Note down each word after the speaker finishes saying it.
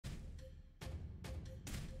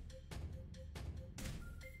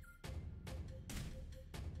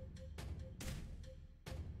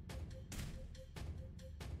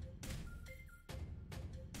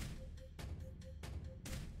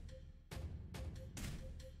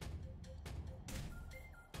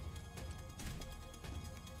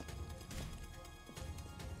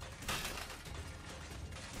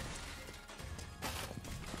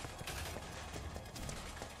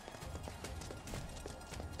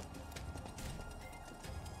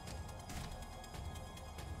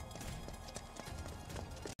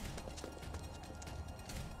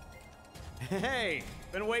Hey,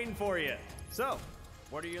 been waiting for you. So,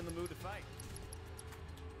 what are you in the mood to fight?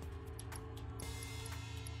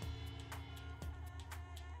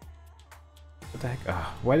 What the heck?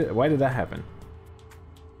 Oh, why did that happen?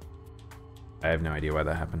 I have no idea why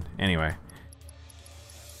that happened. Anyway,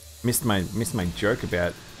 missed my joke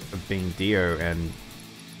about being Dio and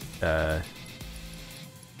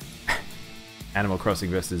Animal Crossing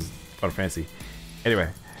versus Final Fantasy. Anyway,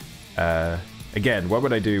 again, what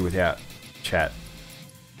would I do without chat?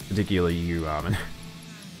 Particularly you, Armin.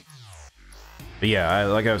 But yeah,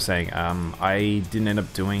 like I was saying, I didn't end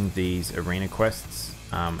up doing these arena quests,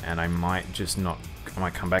 and I might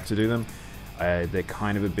come back to do them. They're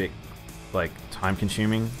kind of a bit like time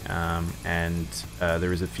consuming, and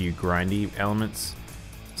there is a few grindy elements,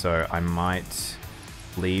 so I might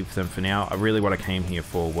leave them for now. Really what I came here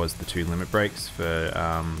for was the 2 limit breaks for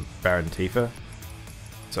Barrett and Tifa.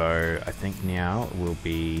 So I think now will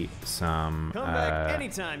be some... Come back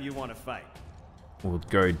anytime you want to fight. We'll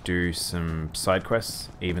go do some side quests,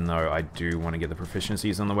 even though I do want to get the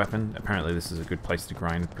proficiencies on the weapon. Apparently this is a good place to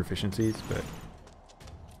grind proficiencies, but...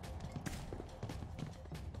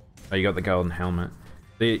 Oh, you got the golden helmet.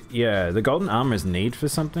 Yeah, the golden armor is need for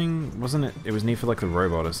something, wasn't it? It was need for like the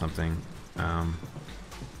robot or something. Yeah,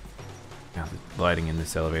 the lighting in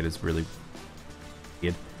this elevator is really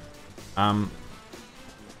weird.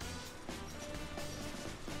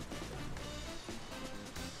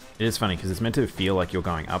 It is funny because it's meant to feel like you're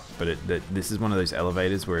going up, but this is one of those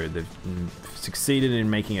elevators where they've succeeded in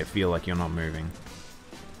making it feel like you're not moving.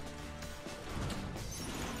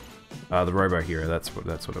 The Robo Hero, that's what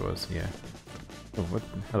it was, yeah. Oh, what?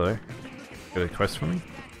 Hello. Got a quest for me?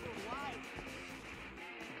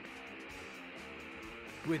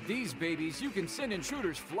 With these babies, you can send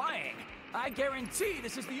intruders flying. I guarantee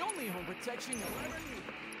this is the only home protection you'll ever need.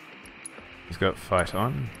 He's got Fight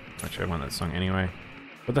On, which I want that song anyway.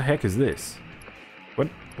 What the heck is this?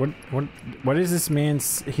 What is this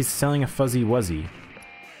man's... He's selling a Fuzzy Wuzzy.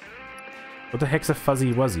 What the heck's a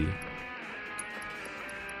Fuzzy Wuzzy?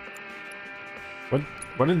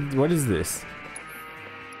 What is this?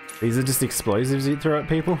 These are just explosives you throw at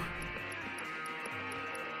people?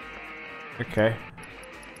 Okay.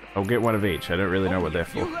 I'll get one of each. I don't really know what they're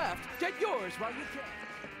for. You left. Get yours while you can.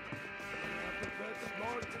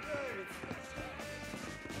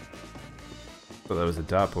 Thought that was a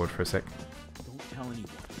dartboard for a sec. Don't tell anyone.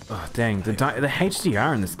 Oh dang, the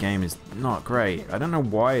HDR in this game is not great. I don't know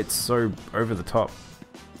why it's so over the top.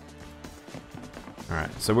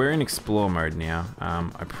 Alright, so we're in explore mode now.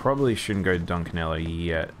 I probably shouldn't go to Don Canelo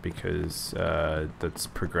yet because that's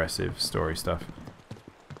progressive story stuff.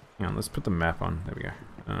 Hang on, let's put the map on. There we go.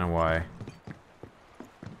 I don't know why.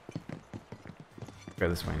 Go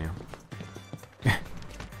this way now.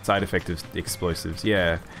 Side effect of explosives,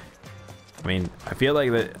 yeah. I mean, I feel like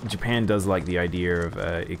that Japan does like the idea of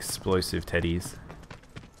explosive teddies.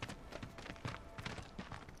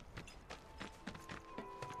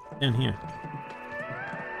 In here.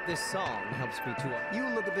 This song helps me to...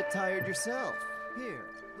 You look a bit tired yourself. Here.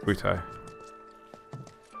 Butai.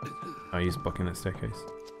 Oh, he's blocking that staircase.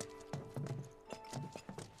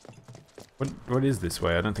 What is this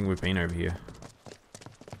way? I don't think we've been over here.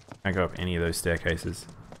 Can't go up any of those staircases.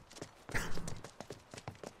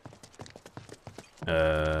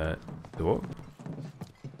 Door?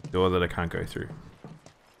 Door that I can't go through.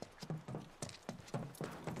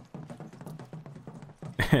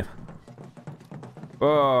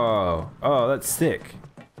 Whoa! Oh, that's sick.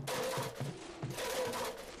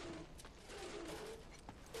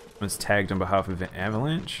 Was tagged on behalf of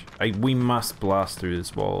Avalanche. We must blast through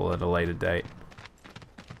this wall at a later date,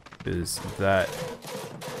 because that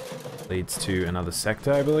leads to another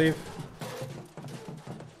sector, I believe.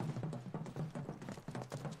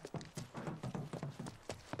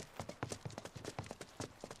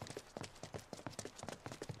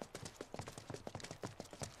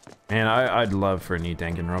 Man, I'd love for a new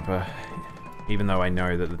Danganronpa, even though I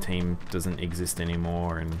know that the team doesn't exist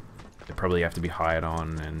anymore and they probably have to be hired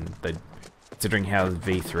on, and considering how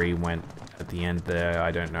V3 went at the end there, I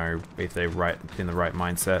don't know if they're in the right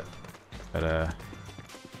mindset, but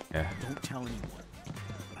yeah. Don't tell anyone.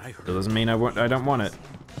 I heard. That doesn't mean I don't want it.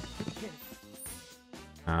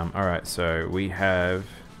 Alright, so we have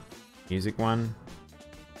music 1.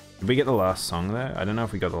 Did we get the last song there? I don't know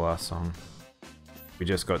if we got the last song. We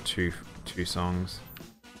just got two songs.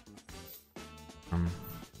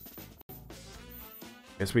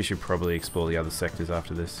 Guess we should probably explore the other sectors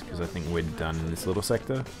after this, because I think we're done in this little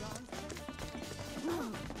sector.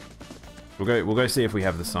 We'll go see if we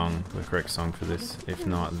have the correct song for this. If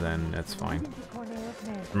not, then that's fine.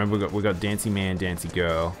 Remember, we got Dancy Man, Dancy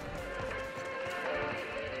Girl.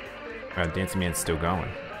 Dancing Man's still going.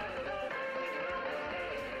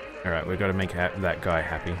 Alright, we've got to make that guy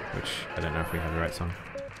happy, which I don't know if we have the right song.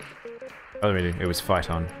 Oh, we do. It was Fight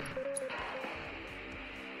On.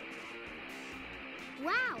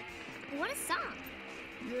 Wow, what a song.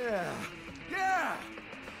 Yeah, yeah!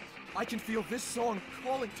 I can feel this song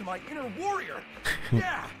calling to my inner warrior.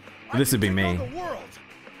 Yeah! This would be me. The world.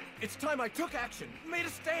 It's time I took action, made a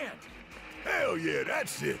stand. Hell yeah,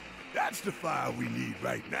 that's it. That's the fire we need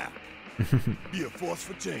right now. Be a force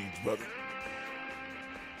for change, brother.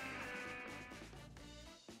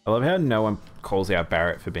 I love how no one calls out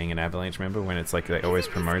Barrett for being an Avalanche member when it's like they always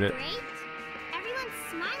promote it. Great? Everyone's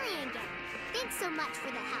smiling again. Thanks so much for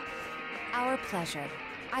the help. Our pleasure.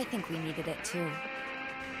 I think we needed it too.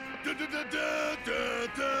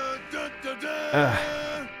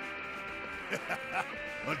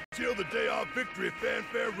 Until the day our victory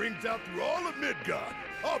fanfare rings out through all of Midgard,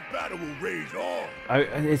 our battle will rage on.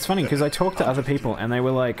 It's funny because I talked to other people and they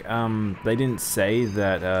were like, they didn't say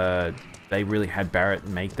that they really had Barrett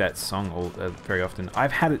make that song very often.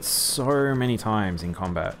 I've had it so many times in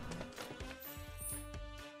combat.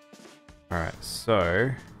 Alright,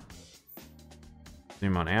 so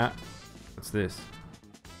zoom on out. What's this?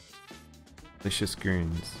 Malicious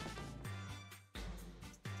goons.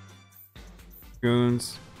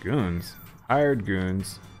 Goons. Hired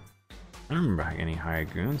goons. I don't remember any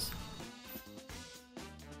hired goons.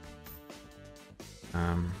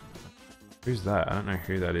 Who's that? I don't know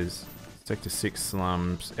who that is. Sector 6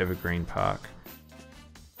 slums, Evergreen Park.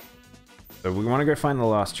 So we want to go find the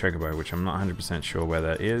last chocobo, which I'm not 100% sure where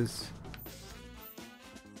that is.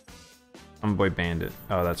 Tomboy Bandit.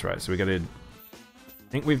 Oh, that's right. So we gotta... I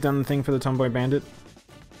think we've done the thing for the Tomboy Bandit.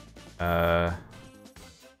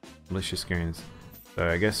 Malicious goons. So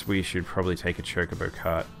I guess we should probably take a chocobo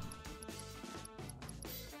cart.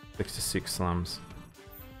 6 slums.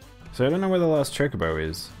 So I don't know where the last chocobo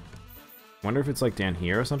is. Wonder if it's like down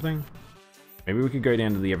here or something? Maybe we could go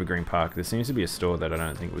down to the Evergreen Park. There seems to be a store that I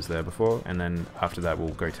don't think was there before, and then after that we'll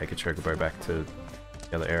go take a chocobo back to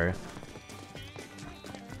the other area.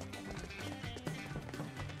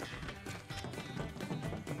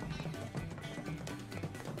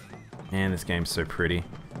 Man, this game's so pretty.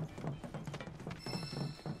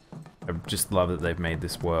 I just love that they've made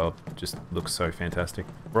this world. It just looks so fantastic.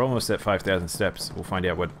 We're almost at 5,000 steps. We'll find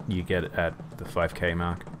out what you get at the 5k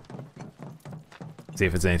mark. See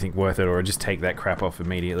if it's anything worth it, or just take that crap off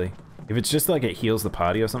immediately. If it's just like it heals the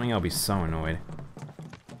party or something, I'll be so annoyed.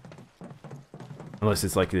 Unless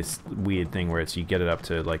it's like this weird thing where it's you get it up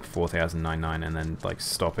to like 4,099 and then like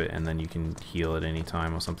stop it and then you can heal at any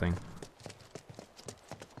time or something.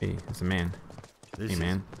 Hey, it's a man. Hey,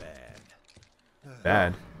 man.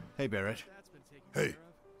 Bad. Hey, Barrett. Hey,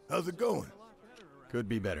 how's it going? Could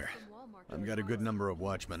be better. I've got a good number of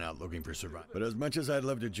watchmen out looking for survivors. But as much as I'd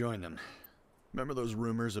love to join them, remember those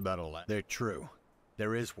rumors about a lab? They're true.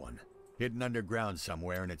 There is one. Hidden underground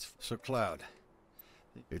somewhere, and it's... So, Cloud.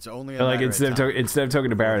 It's only a like instead of talking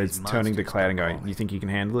to Barrett, it's turning to Cloud and going, "You think you can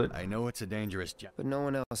handle it?" I know it's a dangerous job. But no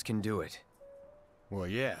one else can do it. Well,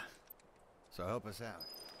 yeah. So help us out.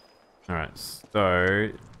 Alright, so...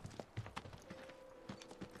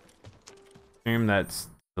 assume that's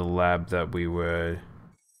the lab that we were...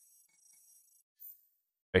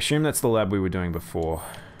 I assume that's the lab we were doing before.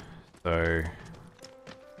 So...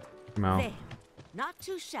 Well... There. Not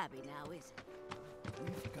too shabby now, is it?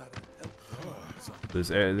 There's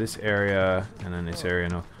this area, and then this area.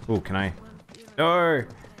 No. Oh, can I? No!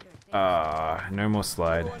 No more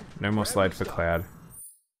slide. No more slide for Cloud.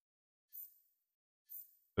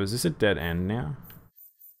 So is this a dead end now?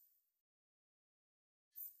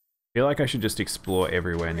 I feel like I should just explore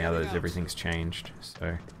everywhere now that everything's changed.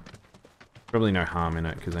 So probably no harm in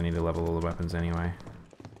it because I need to level all the weapons anyway.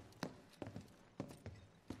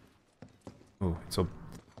 Oh, it's all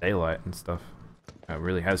daylight and stuff. Oh, it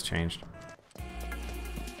really has changed.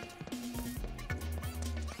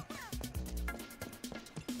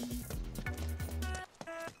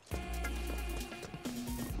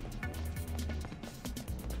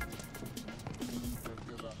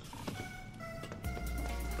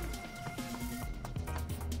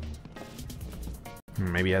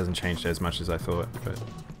 Maybe it hasn't changed as much as I thought, but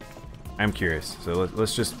I'm curious. So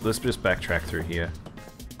let's just backtrack through here,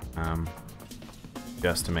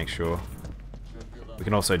 just to make sure. We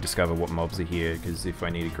can also discover what mobs are here, because if I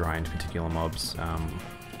need to grind particular mobs,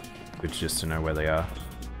 it's just to know where they are.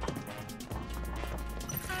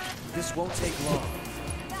 This won't take long.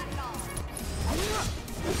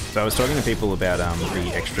 So I was talking to people about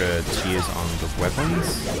the extra tiers on the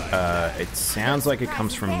weapons. It sounds like it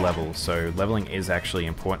comes from level, so leveling is actually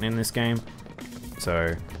important in this game.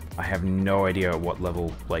 So I have no idea at what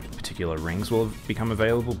level like particular rings will become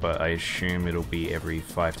available, but I assume it'll be every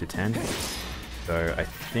 5 to 10. So I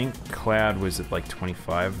think Cloud was at like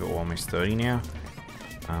 25 or almost 30 now.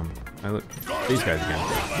 Oh, look, these guys again.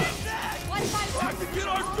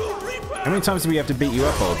 How many times do we have to beat you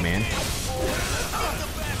up, old man?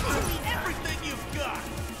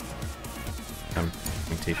 Come,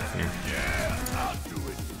 teeth here.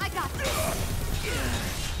 I got this.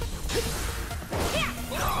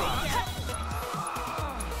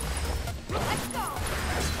 Let's go.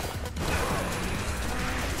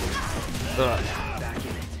 Oh,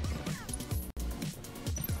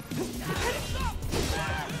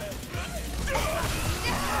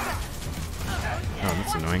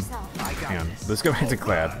 that's annoying. Hang on, let's go back to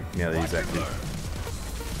Cloud. Yeah, he's active.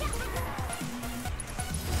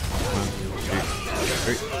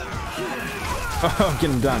 1, 2, 3. Oh, I'm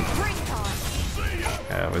getting done.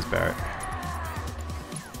 Yeah, it was Barrett.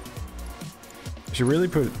 I should really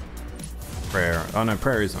put Prayer. Oh no,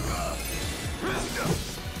 Prayer is on.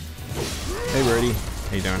 Hey, Birdie.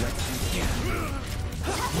 How you doing?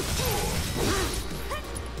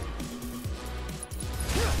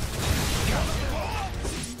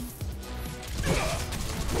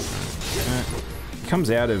 Comes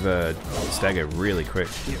out of stagger really quick.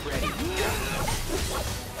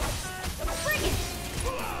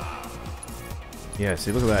 Yeah,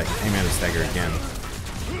 see, look at that. He came out of stagger again.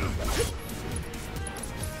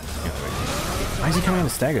 Why is he coming out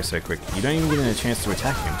of stagger so quick? You don't even get a chance to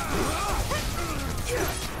attack him.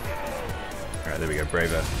 Alright, there we go.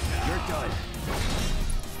 Braver. You're done.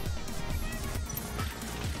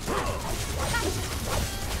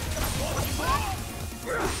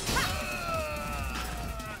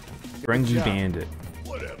 Grungy Bandit.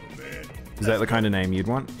 Is that the kind of name you'd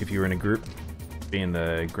want if you were in a group? Being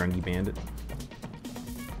the Grungy Bandit?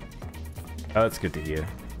 Oh, that's good to hear.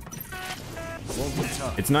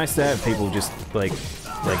 It's nice to have people just like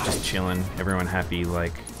just chilling, everyone happy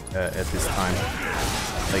like at this time.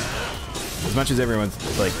 Like as much as everyone's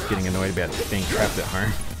like getting annoyed about being trapped at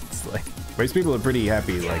home, it's like most people are pretty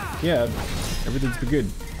happy. Like yeah, everything's been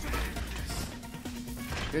good.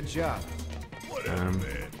 Good job.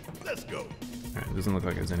 Let's go. Alright, it doesn't look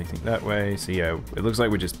like there's anything that way. So yeah, it looks like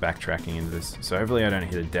we're just backtracking into this. So hopefully I don't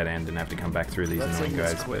hit a dead end and have to come back through these annoying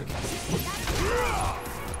guys. But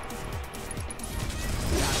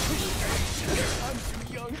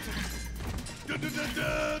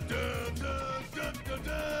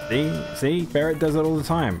see, Barrett does it all the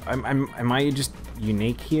time. Am I just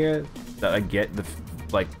unique here that I get the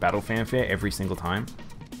like battle fanfare every single time?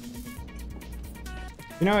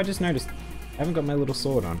 You know, I just noticed I haven't got my little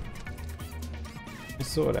sword on. My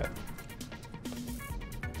sword out.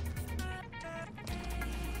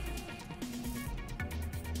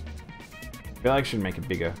 I feel like I should make it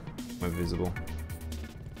bigger, more visible.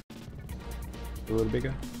 A little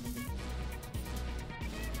bigger.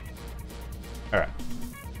 Alright.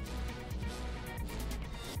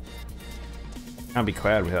 Can't be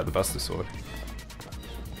Cloud without the Buster Sword.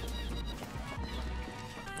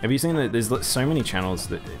 Have you seen that there's so many channels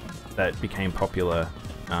that became popular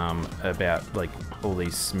about like all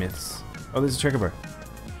these smiths? Oh, there's a chocobo.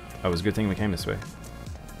 Oh, it was a good thing we came this way.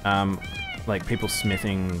 Like people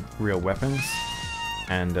smithing real weapons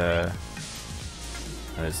and oh,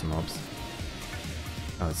 there's some mobs.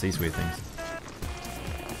 Oh, it's these weird things.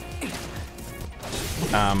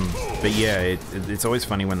 But yeah, it's always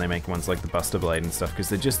funny when they make ones like the Buster Blade and stuff because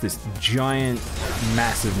they're just this giant,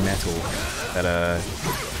 massive metal that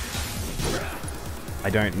I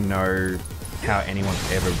don't know how anyone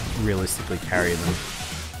could ever realistically carry them.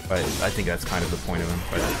 But I think that's kind of the point of them.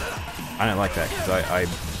 But I don't like that because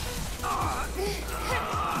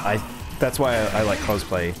that's why I like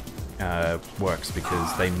cosplay works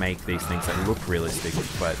because they make these things that look realistic,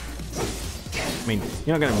 but I mean,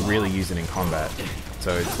 you're not going to really use it in combat.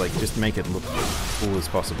 So it's like, just make it look cool as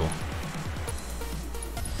possible.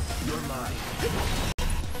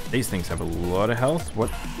 These things have a lot of health. What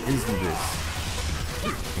is this?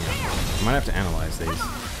 I might have to analyze these.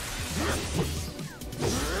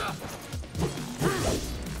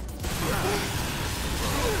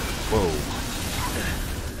 Whoa.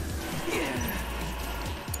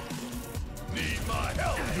 Need my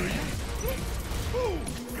help, do you? Ooh,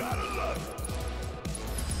 gotta love it.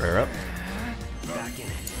 Prayer up.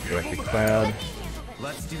 Go back to Cloud.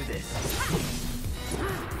 Let's do this.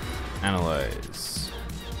 Analyze.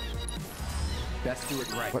 Best do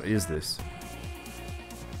it right. What is this?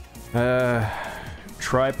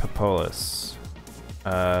 Tripopolis.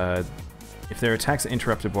 If their attacks are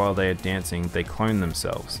interrupted while they are dancing, they clone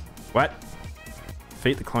themselves. What?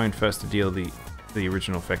 Defeat the clone first to deal the the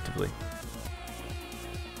original effectively.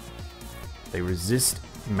 They resist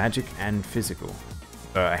magic and physical.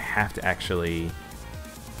 So I have to actually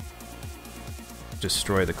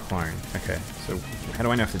destroy the clone. Okay, so how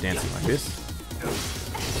do I know if they're dancing like this?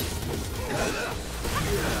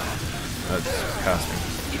 That's casting.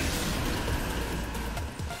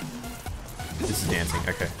 This is dancing,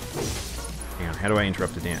 okay. Hang on, how do I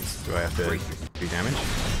interrupt the dance? Do I have to do damage?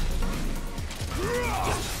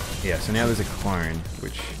 Yeah, so now there's a clone,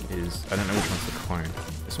 which is... I don't know which one's the clone.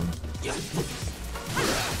 This one?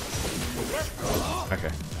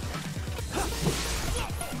 Okay.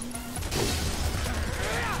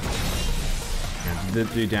 Now, did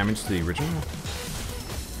it do damage to the original?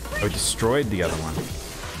 Oh, it destroyed the other one.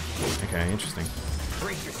 Okay, interesting.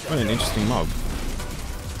 What an interesting mob.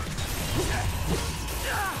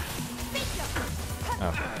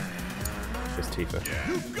 Oh. There's Tifa.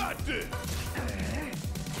 You got this.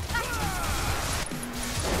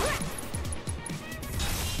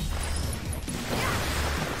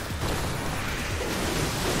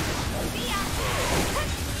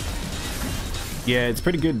 Yeah, it's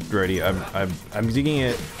pretty good, Brody. I'm digging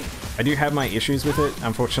it. I do have my issues with it,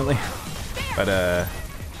 unfortunately. But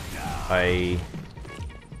wait,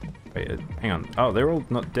 hang on. Oh, they're all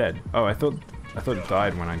not dead. Oh, I thought it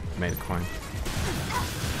died when I made a clone.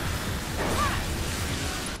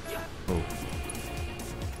 Oh.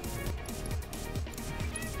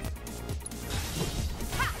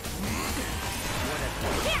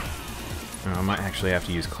 Oh, I might actually have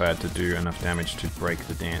to use Cloud to do enough damage to break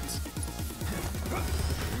the dance.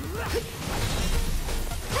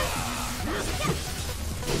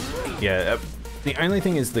 Yeah, the only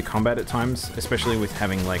thing is the combat at times, especially with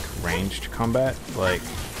having like ranged combat, like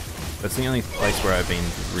that's the only place where I've been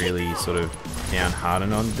really sort of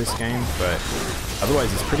downhearted on this game, but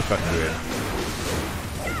otherwise it's pretty fucking good.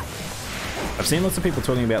 I've seen lots of people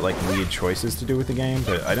talking about like weird choices to do with the game,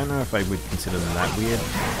 but I don't know if I would consider them that weird.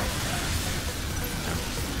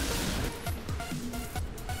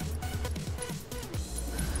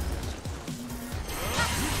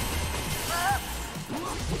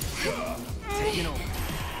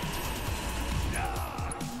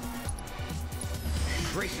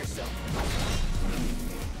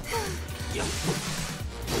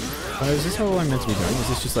 Oh, is this all I'm meant to be doing? Is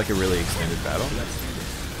this just like a really extended battle?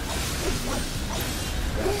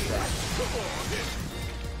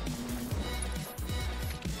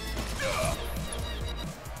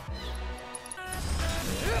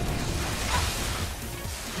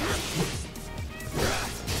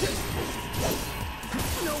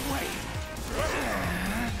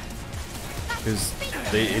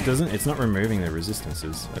 Because it's not removing the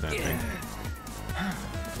resistances, I don't think.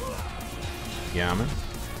 Yeah, man.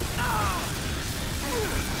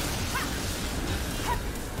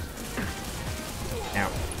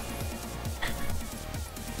 Ow.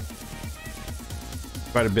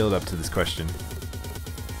 Try to build up to this question.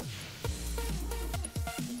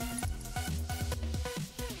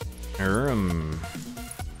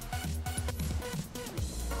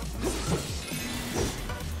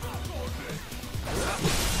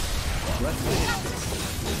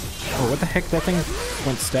 Oh, what the heck? That thing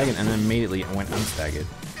went staggered and then immediately it went unstaggered.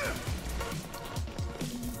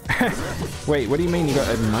 Wait, what do you mean you got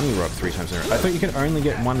a money rock 3 times in a row? I thought you could only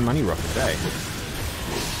get 1 money rock a day.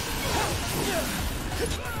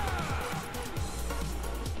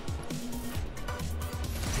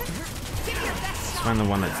 Let's find the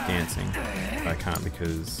one that's dancing. I can't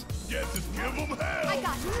because...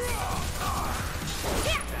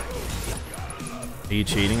 Are you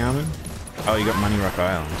cheating, Armin? Oh, you got Money Rock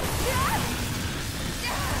Island.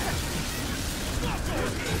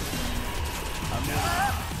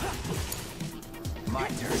 My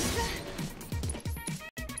turn.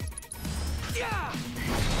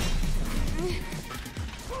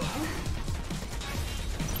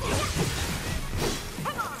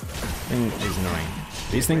 Thing is annoying.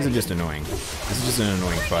 These things are just annoying. This is just an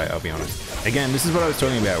annoying fight, I'll be honest. Again, this is what I was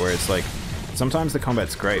talking about, where it's like, sometimes the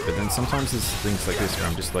combat's great, but then sometimes there's things like this where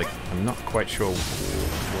I'm just like, I'm not quite sure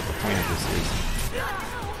what the point of this is.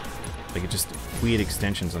 Like, it's just weird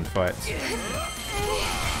extensions on fights.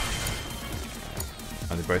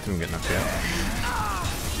 Oh, did both of them get knocked out?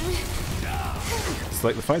 It's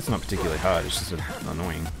like, the fight's not particularly hard, it's just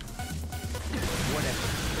annoying.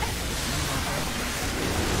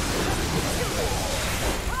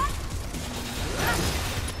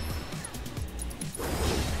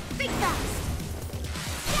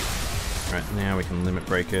 Right, now we can limit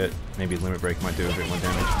break it. Maybe limit break might do a bit more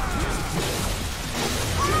damage.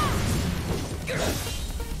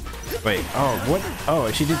 Wait, oh, what? Oh,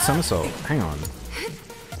 she did somersault. Hang on.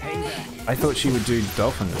 I thought she would do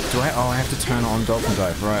dolphin. Do I? Oh, I have to turn on dolphin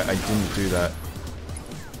dive. Right, I didn't do that.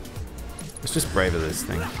 Let's just braver this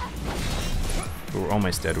thing. We're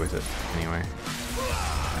almost dead with it, anyway.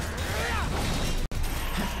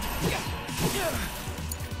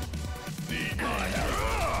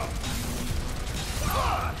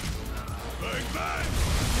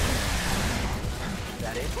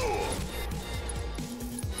 That it?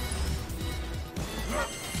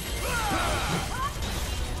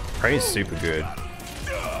 Prey is super good.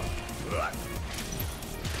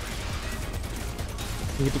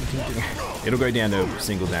 It'll go down to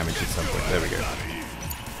single damage at some point. There we go.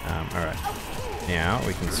 Alright. Now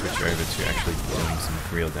we can switch over to actually doing some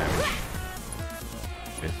real damage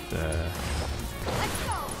with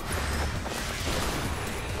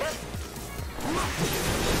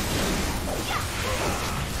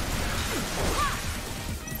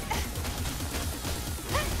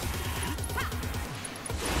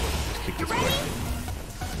let's kick this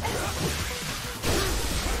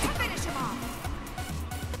away.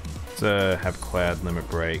 Let's have Cloud limit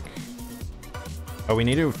break. Oh, we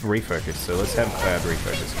need to refocus, so let's have Cloud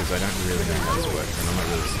refocus, because I don't really know how this works, and I'm not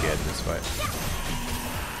really scared in this fight.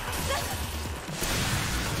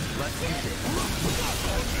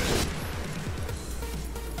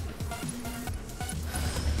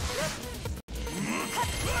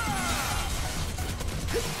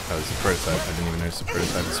 Oh, it's a prototype. I didn't even notice the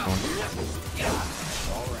prototype had spawned.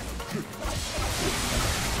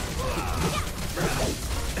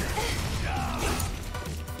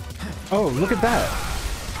 Oh, look at that!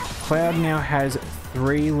 Cloud now has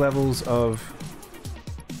 3 levels of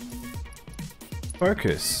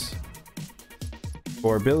focus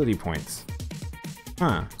or ability points.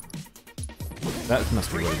 Huh. That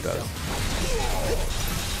must be what it does.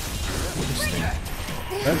 Interesting.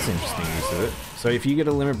 That's interesting use of it. So if you get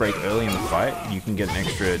a limit break early in the fight, you can get an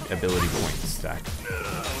extra ability point stack.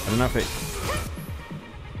 I don't know if it...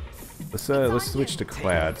 Let's switch to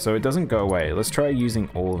Cloud. So it doesn't go away. Let's try using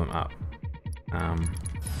all of them up. Sorry.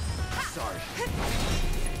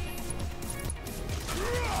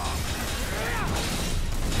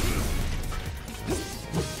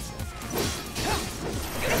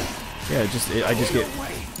 Yeah, I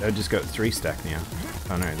just got 3 stack now.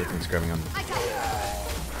 Oh no, the thing's grabbing on.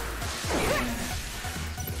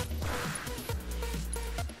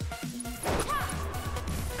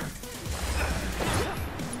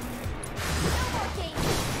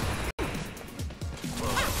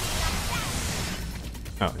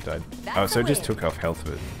 Oh, it died. Oh, so it just took off health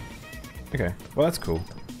of it. Okay, well that's cool.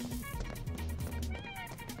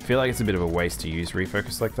 I feel like it's a bit of a waste to use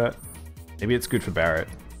refocus like that. Maybe it's good for Barret.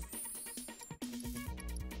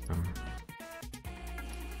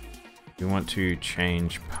 We want to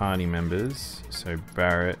change party members, so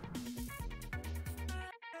Barret,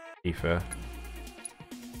 Aoife. How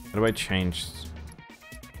do I change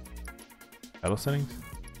battle settings?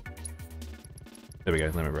 There we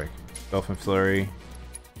go, limit break. Dolphin Flurry.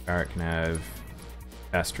 Barret can have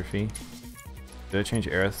Catastrophe. Did I change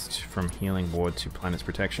Aerith from Healing Ward to Planet's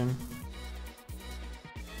Protection?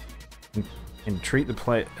 Entreat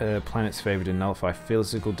the planet's favor to nullify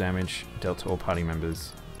physical damage dealt to all party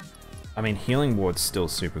members. I mean, Healing Ward's still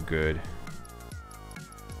super good.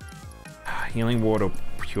 Healing Ward or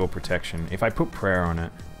Pure Protection. If I put Prayer on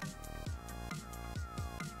it...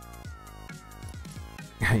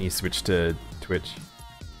 You switch to Twitch.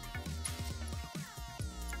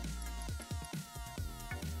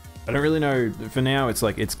 I don't really know. For now, it's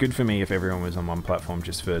like, it's good for me if everyone was on one platform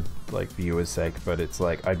just for, like, viewers' sake, but it's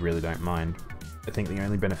like, I really don't mind. I think the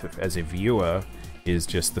only benefit as a viewer is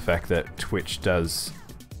just the fact that Twitch does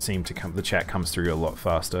seem to come, the chat comes through a lot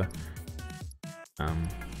faster.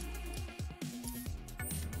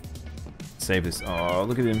 Save this. Oh,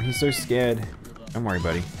 look at him. He's so scared. Don't worry,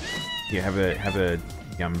 buddy. Here, have a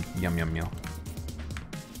yum meal.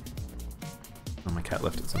 Oh, my cat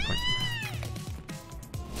left at some point.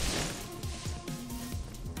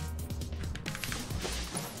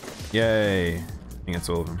 Yay! I think that's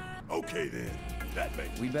all of them. Okay then. That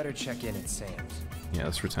makes... We better check in at Sam's. Yeah,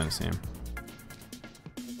 let's return to Sam.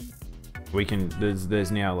 We can.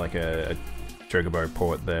 There's now like a Chocobo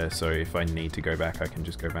port there, so if I need to go back, I can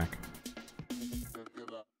just go back.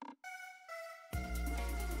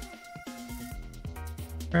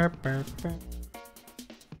 I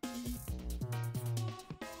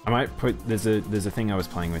might put. There's a thing I was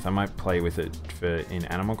playing with. I might play with it in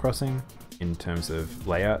Animal Crossing in terms of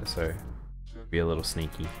layout, so be a little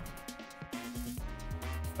sneaky.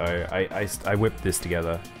 So I whipped this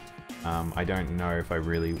together. I don't know if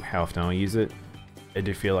how often I'll use it. I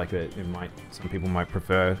do feel like that some people might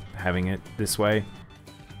prefer having it this way.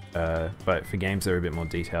 but for games that are a bit more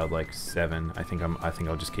detailed, like 7, I think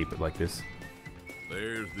I'll just keep it like this.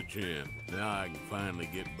 There's the champ. Now I can finally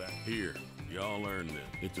get back here. Y'all earn this.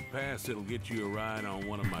 It's a pass that'll get you a ride on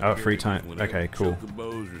one of my free time. Okay, cool.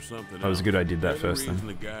 Or something That was good I did that first then.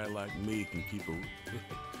 A guy like me can keep a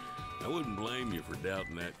I wouldn't blame you for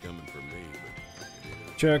doubting that coming from me,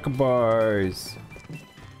 but Chocobos.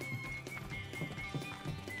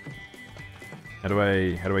 How do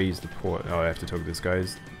I use the port? Oh, I have to talk to this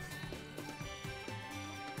guys.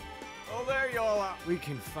 Oh, there you all are. We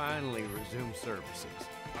can finally resume services.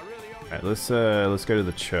 I really owe you. Alright, let's go to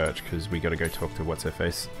the church because we gotta go talk to what's her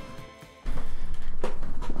face.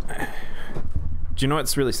 Do you know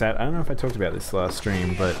what's really sad? I don't know if I talked about this last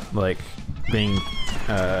stream, but like being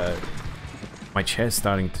my chair's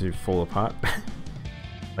starting to fall apart.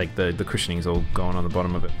 Like the cushioning's all gone on the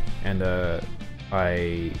bottom of it, and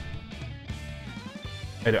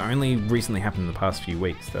it only recently happened in the past few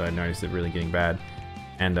weeks that I noticed it really getting bad,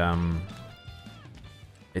 and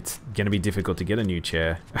it's gonna be difficult to get a new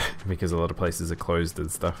chair because a lot of places are closed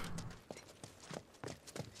and stuff.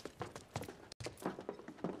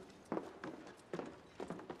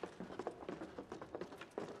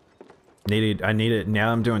 I need it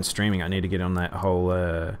now. I'm doing streaming. I need to get on that whole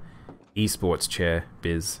esports chair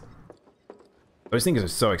biz. Those things are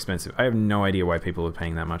so expensive. I have no idea why people are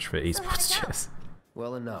paying that much for esports chairs.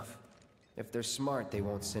 Well enough. If they're smart, they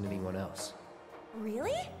won't send anyone else.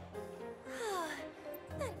 Really?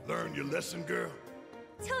 Learn your lesson, girl?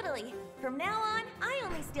 Totally. From now on, I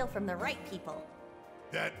only steal from the right people.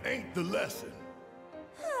 That ain't the lesson.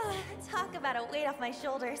 Talk about a weight off my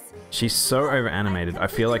shoulders. She's so over animated. I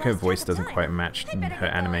feel like her voice doesn't quite match her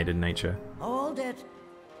animated nature. Hold it.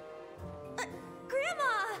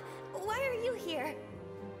 Grandma! Why are you here?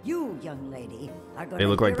 You, young lady, are going They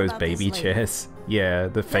look to like hear those about baby this later. chairs. Yeah,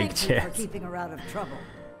 the fake Thank you for chairs. keeping her out of trouble.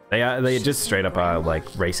 They just straight up are like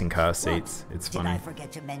racing car seats. It's Did I funny.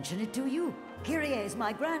 forget to mention it to you? Kyrie is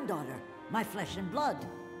my granddaughter, my flesh and blood.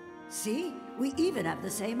 See? We even have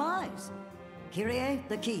the same eyes. Kyrie,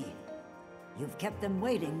 the key. You've kept them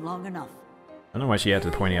waiting long enough. I don't know why she had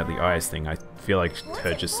to point out the eyes thing. I feel like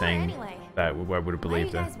her just saying anyway? that I would have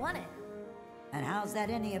believed her. Want it? And how's that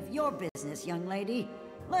any of your business, young lady?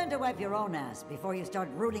 Learn to wipe your own ass before you start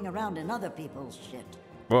rooting around in other people's shit.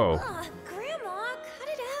 Whoa. Grandma, cut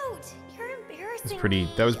it out. You're embarrassing me.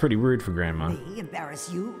 That was pretty rude for Grandma. Me embarrass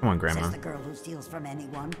you? Come on, Grandma. Says the girl who steals from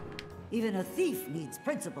anyone. Even a thief needs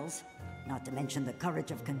principles, not to mention the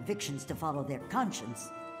courage of convictions to follow their conscience.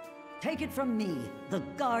 Take it from me, the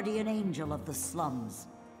guardian angel of the slums.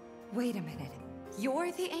 Wait a minute.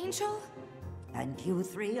 You're the angel? And you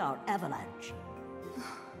three are Avalanche.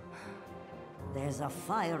 There's a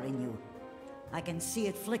fire in you. I can see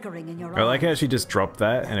it flickering in your eyes. I like how she just dropped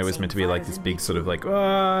that, and it was meant to be like this big sort of like,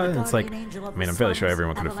 oh, and it's like, I mean, I'm fairly sure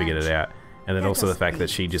everyone could have figured it out. And then also the fact that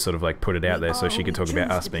she just sort of like put it out there so she could talk about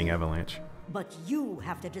us being Avalanche. But you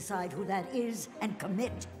have to decide who that is and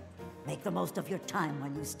commit. Make the most of your time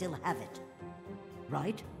when you still have it.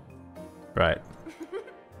 Right? Right.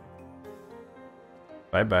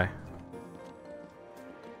 Bye-bye.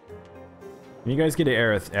 Can you guys get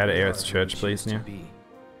Aerith out of Aerith's church, please, now?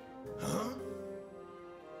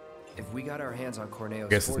 If we got our hands on Corneo's I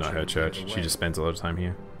guess it's not her fortune, church. either She way, just spends a lot of time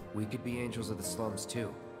here. we could be angels of the slums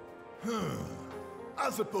too. I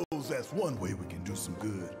suppose that's one way we can do some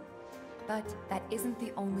good. But that isn't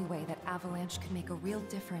the only way that Avalanche can make a real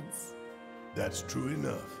difference. That's true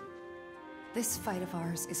enough. This fight of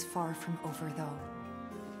ours is far from over, though.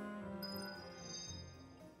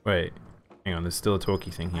 Wait, hang on, there's still a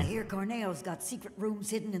talkie thing I here. hear Corneo's got secret rooms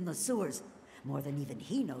hidden in the sewers. More than even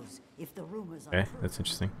he knows, if the rumors are Okay, true. that's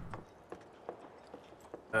interesting.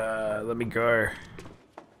 Let me go.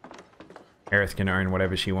 Aerith can earn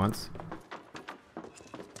whatever she wants.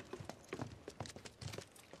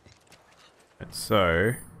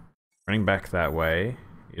 So, running back that way,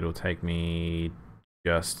 it'll take me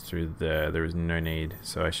just through there. There is no need,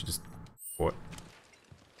 so I should just port.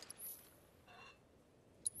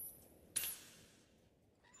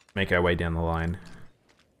 Make our way down the line.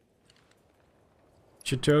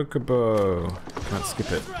 Chocobo! Can't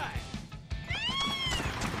skip it.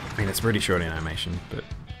 I mean, it's pretty short in animation, but...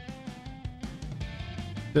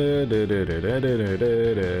 I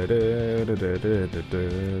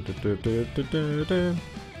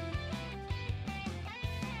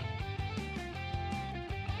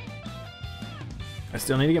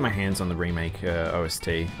still need to get my hands on the remake OST.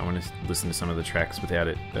 I want to listen to some of the tracks without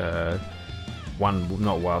it. One,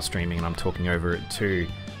 not while streaming, and I'm talking over it too.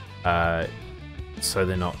 So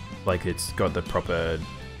they're not like it's got the proper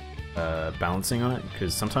balancing on it.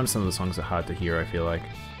 Because sometimes some of the songs are hard to hear. I feel like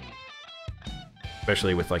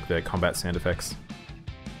especially with like the combat sound effects.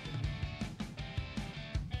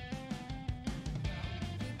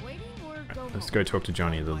 Let's go talk to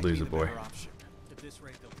Johnny, the loser boy.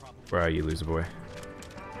 Where are you, loser boy?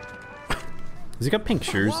 Has he got pink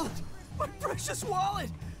shoes? Wallet! My precious wallet!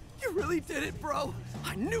 You really did it, bro!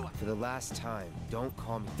 I knew it! For the last time, don't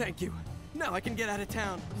call me. Thank you. Now I can get out of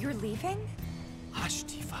town. You're leaving? Hush,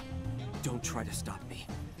 Tifa. Don't try to stop me.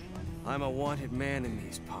 I'm a wanted man in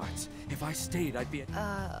these parts. If I stayed, I'd be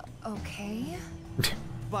Okay.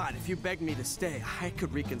 But if you begged me to stay, I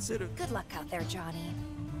could reconsider. Good luck out there, Johnny.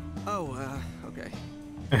 Oh, okay.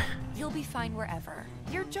 You'll be fine wherever.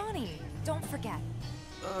 You're Johnny. Don't forget.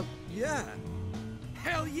 Yeah.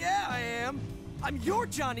 Hell yeah, I am! I'm your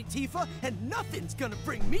Johnny, Tifa, and nothing's gonna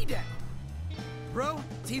bring me down! Bro,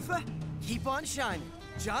 Tifa, keep on shining.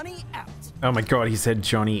 Johnny out. Oh my god, he said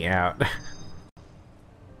Johnny out.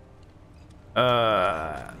 What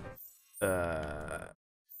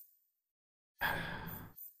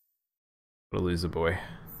a loser boy.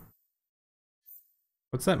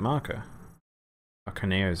 What's that marker? Oh,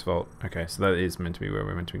 Corneo's vault. Okay, so that is meant to be where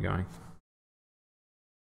we're meant to be going.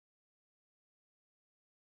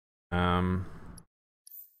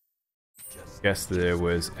 Guess there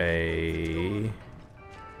was a...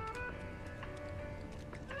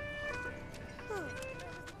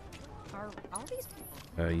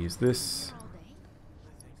 use this.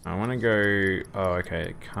 I want to go... Oh, okay,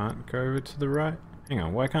 it can't go over to the right? Hang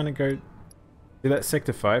on, why can't it go... See that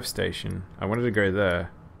Sector 5 station? I wanted to go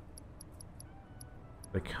there.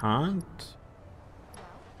 I can't?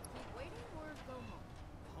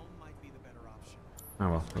 Oh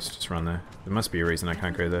well, let's just run there. There must be a reason I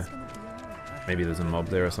can't go there. Maybe there's a mob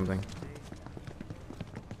there or something.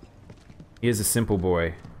 He is a simple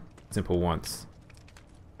boy. Simple once.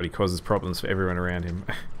 But he causes problems for everyone around him.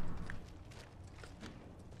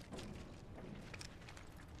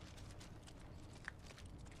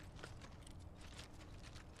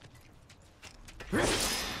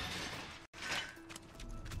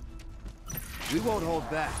 We won't hold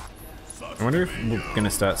back. I wonder if we're gonna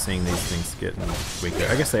start seeing these things getting weaker.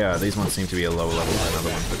 I guess they are. These ones seem to be a lower level than other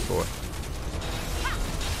ones before.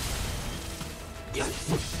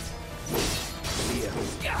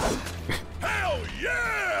 Hell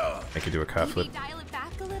yeah! I could do a car flip. Dial it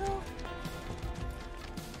back a little.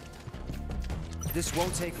 This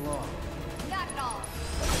won't take long. Not at all.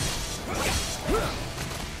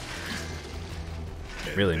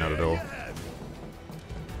 Really not at all.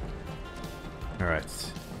 Alright.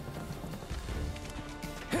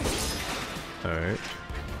 So,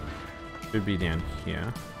 should be down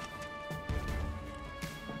here.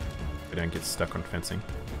 We don't get stuck on fencing.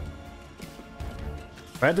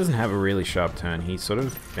 Brad doesn't have a really sharp turn, he sort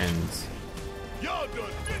of bends.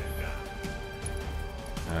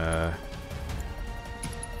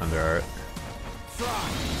 Under art.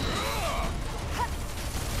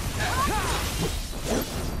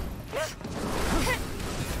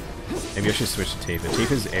 Maybe I should switch to Tifa.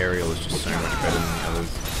 Tifa's aerial is just so much better than the others.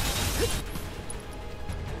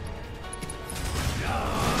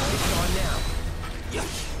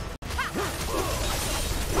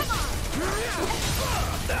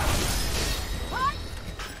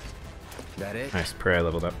 That it? Nice, prayer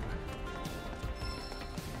leveled up.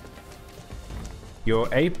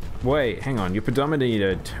 Your AP... Wait, hang on. Your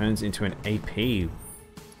pedometer turns into an AP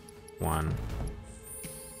one.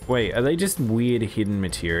 Wait, are they just weird hidden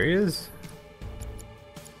materials?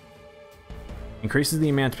 Increases the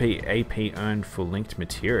amount of AP earned for linked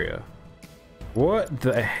materia. What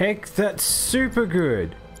the heck? That's super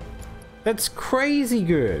good! That's crazy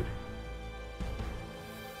good!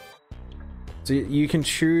 So you can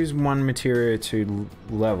choose one materia to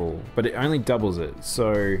level, but it only doubles it,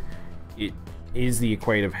 so it is the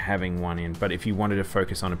equate of having one in, but if you wanted to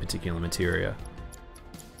focus on a particular materia.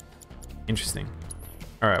 Interesting.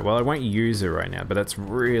 Alright, well I won't use it right now, but that's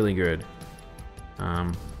really good.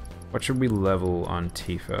 What should we level on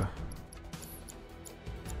Tifa?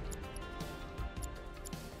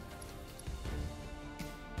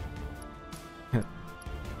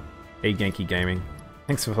 Hey Genki Gaming.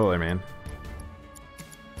 Thanks for following, man.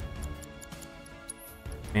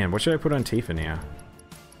 Man, what should I put on Tifa now?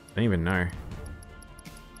 I don't even know.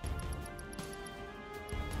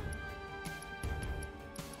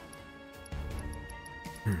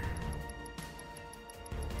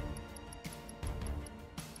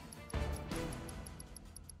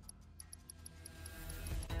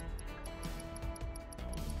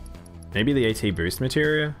 Maybe the AT boost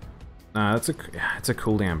materia? Nah, it's a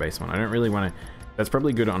cooldown based one. I don't really want to... That's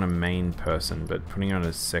probably good on a main person, but putting it on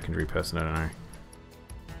a secondary person, I don't know.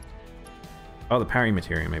 Oh, the parry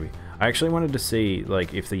materia, maybe. I actually wanted to see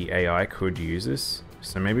like if the AI could use this.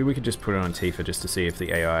 So maybe we could just put it on Tifa just to see if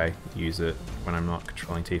the AI use it when I'm not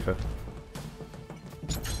controlling Tifa.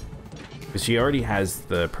 Because she already has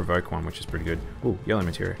the provoke one, which is pretty good. Ooh, yellow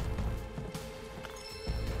materia.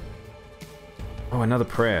 Oh, another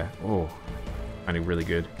prayer. Oh, finding really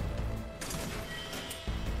good.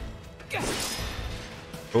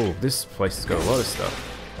 Oh, this place has got a lot of stuff.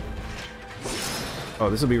 Oh,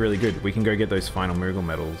 this will be really good. We can go get those final Moogle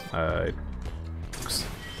medals.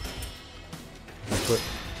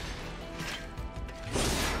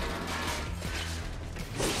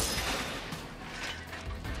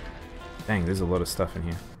 Dang, there's a lot of stuff in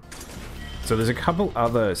here. So there's a couple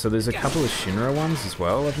other, there's a couple of Shinra ones as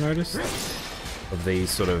well, I've noticed, of these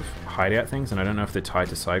sort of hideout things, and I don't know if they're tied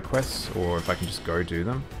to side quests or if I can just go do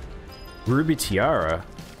them. Ruby Tiara.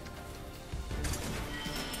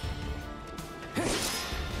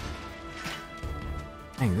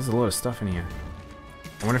 Dang, there's a lot of stuff in here.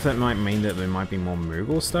 I wonder if that might mean that there might be more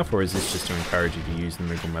Moogle stuff, or is this just to encourage you to use the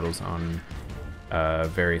Moogle medals on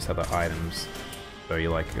various other items? So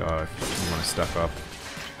you're like, oh, if you want to stuff up.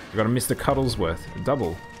 We've got a Mr. Cuddlesworth, a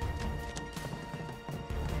double.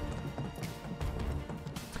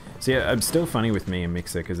 So yeah, it's still funny with me and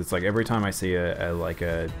Mixer, because it's like every time I see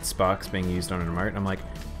a Sparks being used on an emote, I'm like,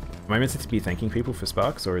 am I meant to be thanking people for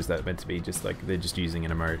Sparks, or is that meant to be just like, they're just using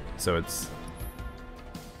an emote? So it's...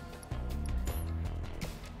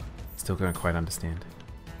 Still don't quite understand.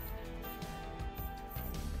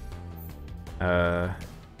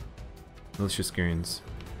 Malicious goons.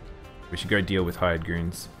 We should go deal with hired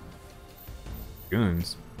goons.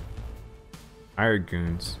 Goons? Hired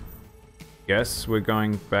goons. Guess we're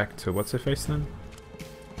going back to what's her face then?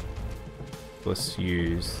 Let's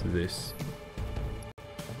use this.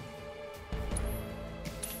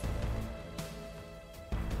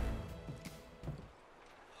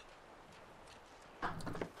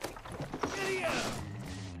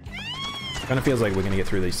 Kind of feels like we're going to get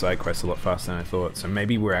through these side quests a lot faster than I thought, so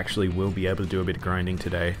maybe we actually will be able to do a bit of grinding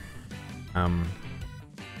today. And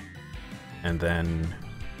then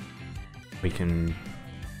we can...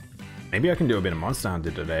 Maybe I can do a bit of Monster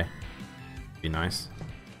Hunter today. Be nice.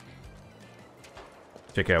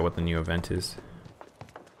 Check out what the new event is.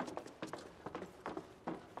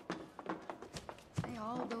 May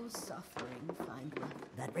all those suffering find rest.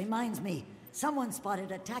 That reminds me, someone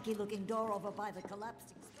spotted a tacky-looking door over by the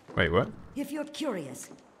collapsing... Wait, what? If you're curious,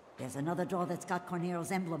 there's another door that's got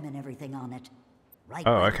Cornero's emblem and everything on it. Right.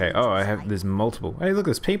 Oh, okay. Oh, there's multiple. Hey, look,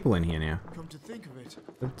 there's people in here now. Come to think of it,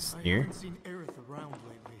 that's I new. haven't seen Aerith around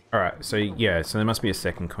lately. Alright, so yeah, so there must be a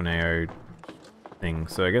second Corneo thing.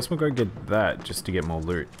 So I guess we'll go get that just to get more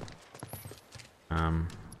loot. Have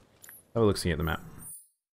a look-see at the map.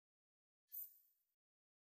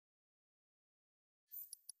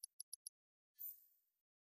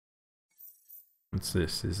 What's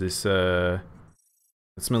this? Is this,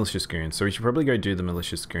 it's Malicious Goons. So we should probably go do the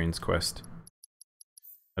Malicious Goons quest.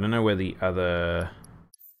 I don't know where the other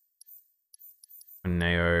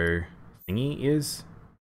Neo thingy is.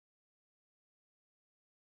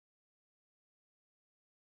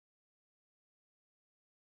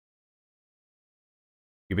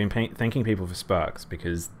 You've been thanking people for Sparks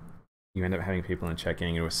because you end up having people in chat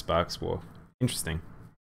getting into a Sparks war. Interesting.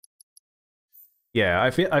 Yeah,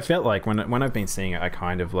 I felt like when I've been seeing it, I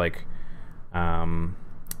kind of like, I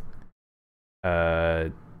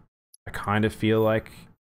kind of feel like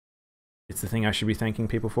it's the thing I should be thanking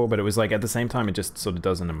people for, but it was like at the same time it just sort of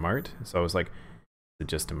does an emote, so I was like, is it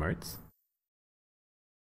just emotes?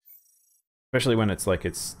 Especially when it's like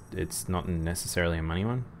it's not necessarily a money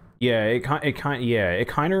one. Yeah, it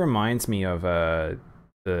kind of reminds me of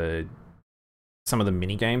some of the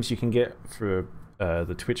mini games you can get for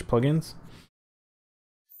the Twitch plugins.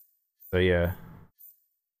 So yeah.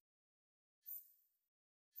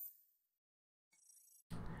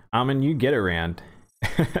 And you get around.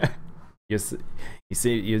 You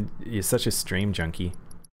see, you're such a stream junkie.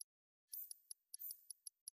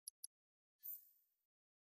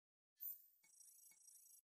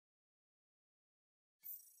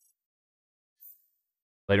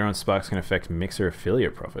 Later on, Sparks can affect Mixer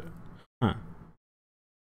affiliate profit. Huh.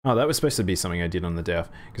 Oh, that was supposed to be something I did on the DAF.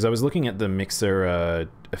 Because I was looking at the Mixer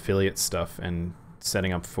affiliate stuff and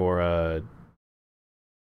setting up for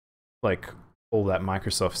like all that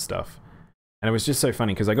Microsoft stuff. And it was just so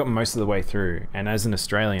funny because I got most of the way through, and as an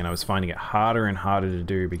Australian I was finding it harder and harder to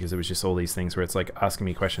do because it was just all these things where it's like asking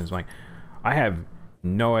me questions. I'm like, I have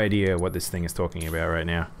no idea what this thing is talking about right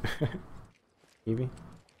now. Evie?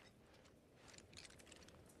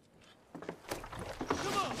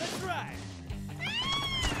 Come on, let's ride.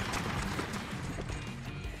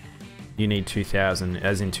 You need 2,000,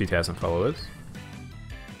 as in 2,000 followers.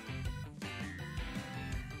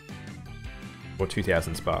 Or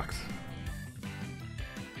 2,000 sparks.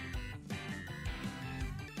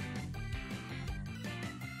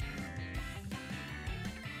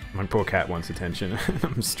 My poor cat wants attention.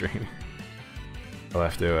 I'm streaming. I'll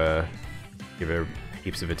have to give her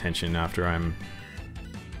heaps of attention after I'm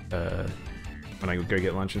when I go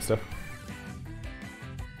get lunch and stuff.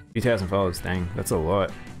 2,000 followers, dang, that's a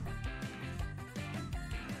lot.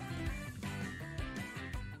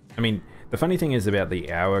 I mean, the funny thing is about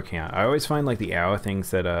the hour count. I always find like the hour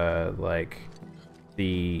things that are like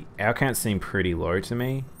the hour counts seem pretty low to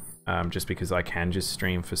me, just because I can just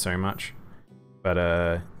stream for so much.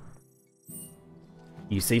 But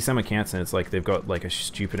you see some accounts and it's like they've got like a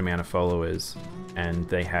stupid amount of followers and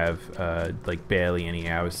they have like barely any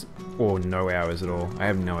hours or no hours at all. I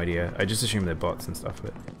have no idea. I just assume they're bots and stuff,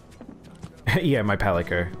 but yeah, my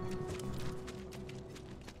Palico.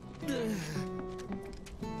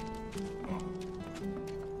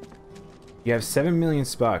 You have 7 million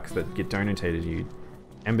sparks that get donated to you.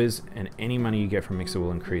 Embers and any money you get from Mixer will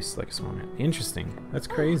increase like a small amount. Interesting. That's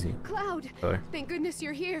crazy. Oh, Cloud! Hello. Thank goodness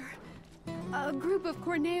you're here. A group of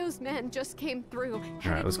Corneo's men just came through.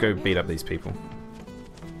 Alright, let's go beat up these people.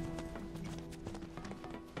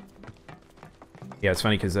 Yeah, it's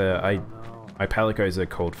funny because my Palicos are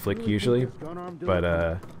called Flick usually, but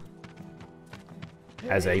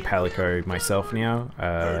as a Palico myself now,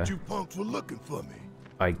 Heard you punks were looking for me.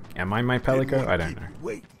 Am I my Palico? I don't know.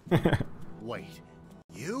 Wait. Wait.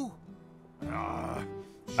 You?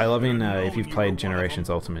 I love in if you've played Generations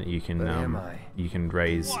Ultimate, you can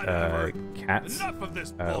raise cats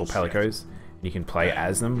or Palicos. You can play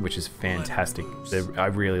as them, which is fantastic. I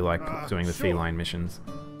really like doing the feline missions.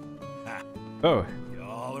 Oh.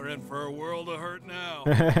 Y'all are in for a world of hurt now.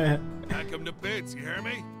 Pack them to bits, you hear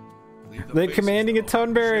me? They're commanding a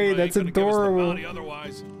Tonberry. That's adorable.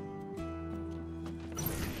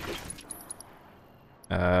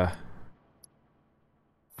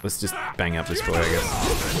 Let's just bang up this boy, I guess.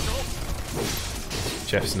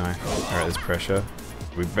 Chef's knife. Alright, there's pressure.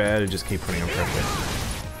 We better just keep putting on pressure.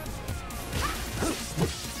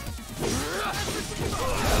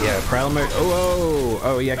 Yeah, Prowler mode.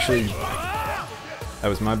 Oh, he actually... That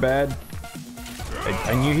was my bad.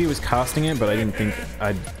 I knew he was casting it, but I didn't think...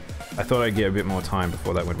 I thought I'd get a bit more time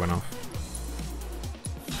before that would went off.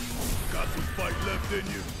 Got some fight left in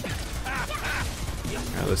you.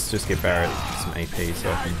 Alright, let's just get Barrett some AP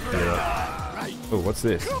so I can heal up. Oh, what's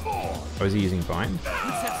this? Oh, is he using Bind?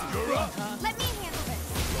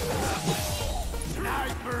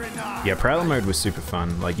 Yeah, Prowler mode was super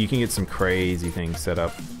fun. Like, you can get some crazy things set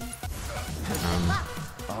up.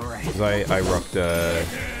 Cause I rocked,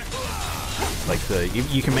 like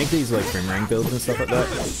you can make these like boomerang builds and stuff like that.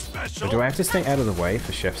 But do I have to stay out of the way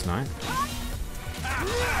for Chef's Knife?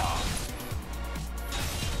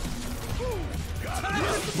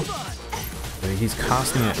 He's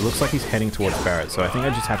casting it. It looks like he's heading towards Barrett, so I think I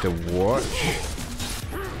just have to watch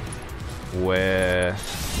where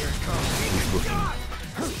he's looking.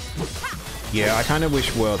 Yeah, I kind of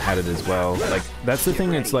wish World had it as well. Like, that's the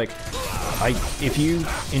thing. It's like, if you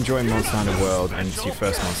enjoy Monster Hunter World and it's your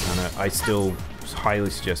first Monster Hunter, I still highly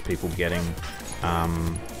suggest people getting.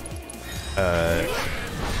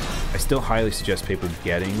 I still highly suggest people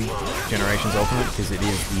getting Generations Ultimate because it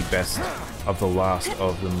is the best of the last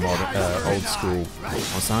of the modern, old school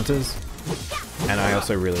Monster Hunters. And I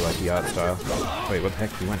also really like the art style. Wait, what the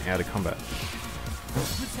heck? He went out of combat.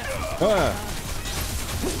 Ah!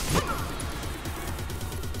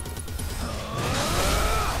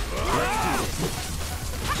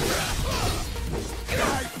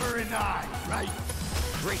 Eye for an eye, right?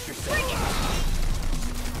 Brace yourself.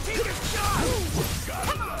 Take a shot!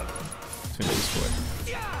 Let's finish this boy.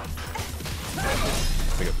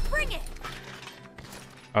 Bring it!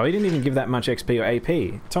 Oh, he didn't even give that much XP or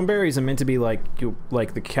AP. Tomberries are meant to be like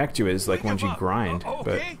the cactuas, like ones you grind,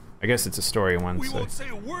 but I guess it's a story one. We so. won't say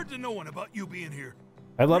a word to no one about you being here.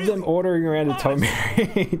 I love them ordering around a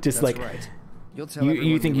Tomberry, just That's like. right. You'll tell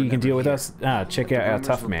You think you can deal with here. us? Ah, check out our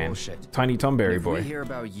tough man, bullshit. Tiny Tomberry If boy. we hear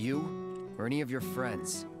about you or any of your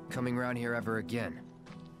friends coming around here ever again,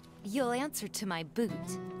 you'll answer to my boot.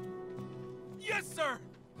 Yes, sir.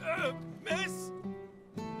 Miss.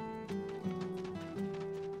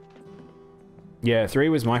 Yeah, 3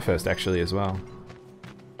 was my first actually as well.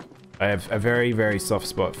 I have a very, very soft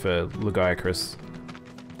spot for Lagiacrus.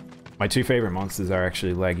 My two favorite monsters are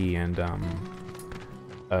actually Laggy and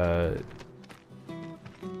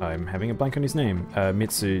I'm having a blank on his name.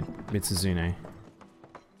 Mitsuzune.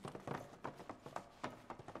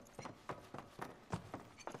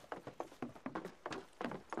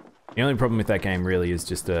 The only problem with that game really is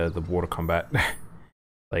just the water combat.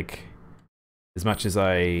 Like, as much as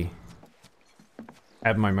I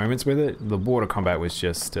have my moments with it, the water combat was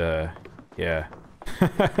just, yeah.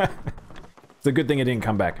 It's a good thing it didn't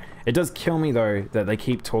come back. It does kill me though that they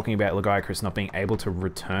keep talking about Lagiacrus not being able to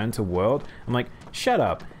return to world. I'm like, shut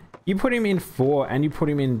up. You put him in 4 and you put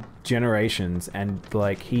him in Generations and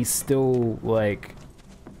like he's still like,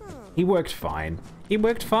 he worked fine. He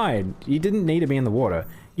worked fine. You didn't need to be in the water.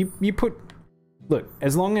 You put, look,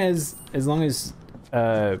 as long as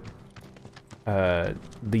the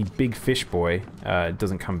big fish boy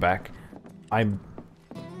doesn't come back, I'm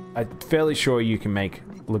fairly sure you can make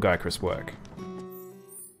Lagiacrus work.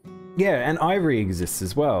 Yeah, and Ivory exists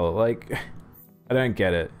as well. Like, I don't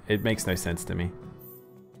get it. It makes no sense to me.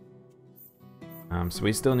 So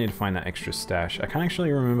we still need to find that extra stash. I can't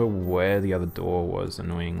actually remember where the other door was,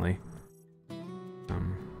 annoyingly.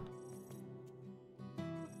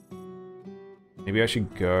 Maybe I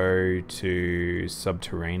should go to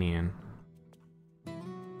Subterranean.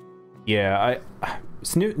 Yeah,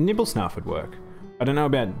 Nibblesnarf would work. I don't know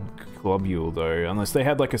about Globule though, unless they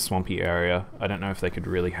had like a swampy area. I don't know if they could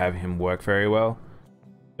really have him work very well.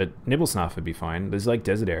 But Nibblesnarf would be fine. There's like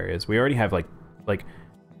desert areas. We already have like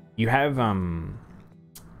you have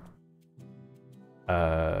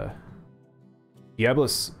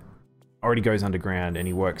Diablos already goes underground and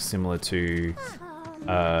he works similar to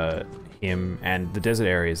him, and the desert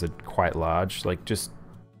areas are quite large. Like, just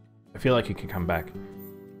I feel like he could come back.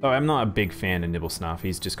 Oh, I'm not a big fan of Nibblesnarf.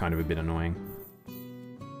 He's just kind of a bit annoying.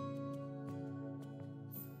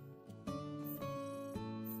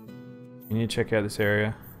 You need to check out this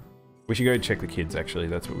area. We should go check the kids, actually.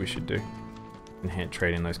 That's what we should do. And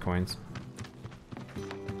trade in those coins.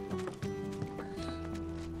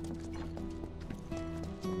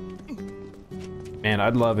 Man,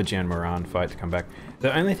 I'd love a Jan Moran fight to come back.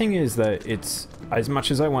 The only thing is that it's, as much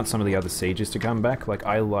as I want some of the other sieges to come back, like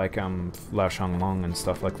I like Lao Shanglong and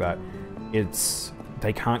stuff like that,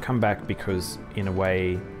 they can't come back because, in a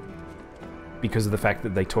way, because of the fact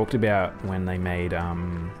that they talked about when they made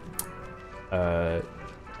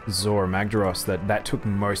Zora Magdaros, that took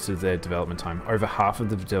most of their development time. Over half of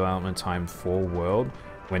the development time for World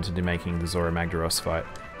went into making the Zora Magdaros fight,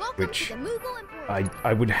 which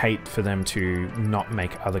I would hate for them to not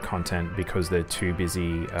make other content because they're too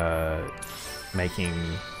busy making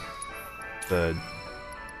the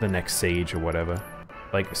next siege or whatever.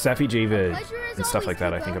 Like Safi Jiva and stuff like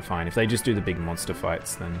that I think are fine. If they just do the big monster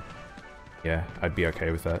fights, then yeah, I'd be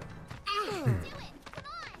okay with that.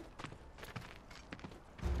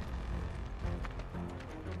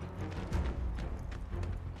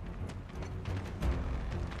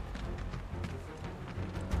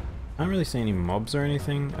 I don't really see any mobs or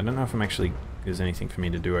anything. I don't know if there's anything for me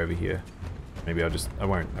to do over here. Maybe I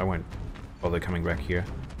won't bother coming back here.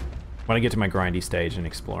 When I get to my grindy stage and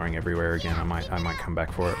exploring everywhere again, I might come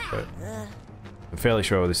back for it, but I'm fairly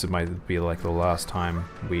sure this might be like the last time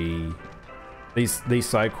these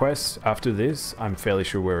side quests. After this, I'm fairly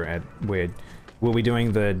sure we'll be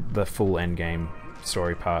doing the full end game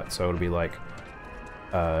story part, so it'll be like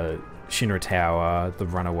Shinra Tower, the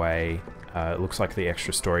Runaway. It looks like the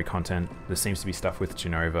extra story content. There seems to be stuff with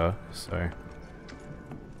Genova, so...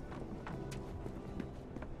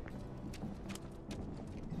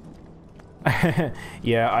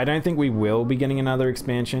 Yeah, I don't think we will be getting another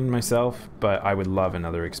expansion myself, but I would love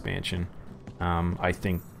another expansion. I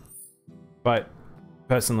think... But,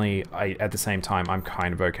 personally, at the same time, I'm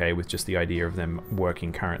kind of okay with just the idea of them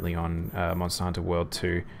working currently on Monster Hunter World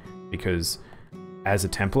 2, because as a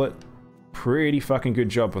template, pretty fucking good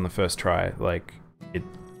job on the first try. Like, it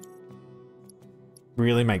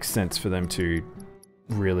really makes sense for them to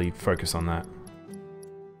really focus on that.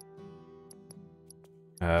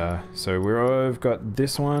 So we've got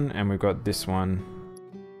this one, and we've got this one,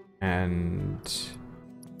 and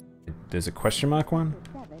there's a question mark one?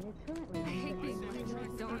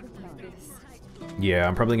 Yeah,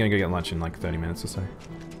 I'm probably gonna go get lunch in like 30 minutes or so.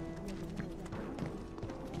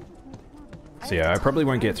 So yeah, I probably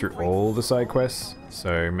won't get through all the side quests,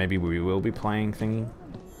 so maybe we will be playing thingy.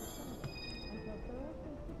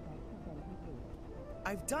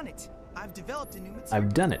 I've done it. I've developed a new materia.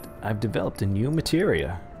 I've done it. I've developed a new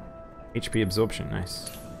materia. HP absorption,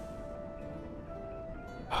 nice.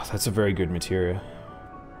 Oh, that's a very good materia.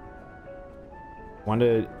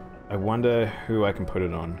 I wonder who I can put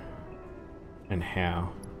it on. And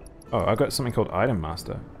how. Oh, I've got something called Item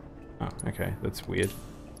Master. Oh, okay, that's weird.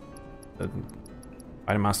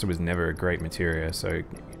 Item Master was never a great materia, so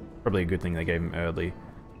probably a good thing they gave him early.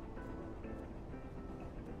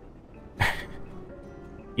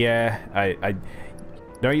 Yeah,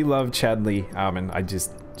 Don't you love Chadley, Armin?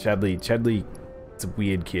 Chadley, it's a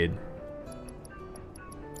weird kid.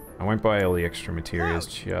 I won't buy all the extra materials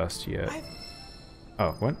just yet.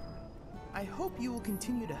 Oh, what? I hope you will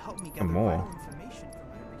continue to help me get more. vital information from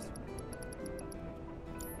my research.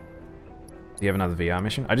 Do you have another VR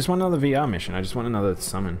mission? I just want another VR mission. I just want another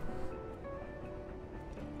summon.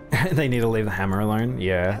 They need to leave the hammer alone.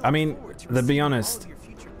 Yeah. I mean, to be honest,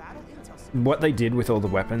 what they did with all the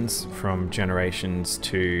weapons from Generations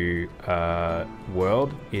to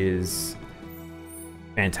World is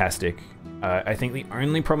fantastic. I think the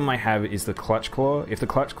only problem I have is the Clutch Claw. If the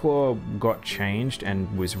Clutch Claw got changed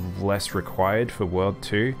and was less required for World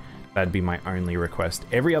 2, that'd be my only request.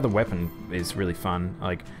 Every other weapon is really fun.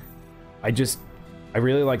 Like, I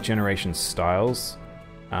really like Generations styles.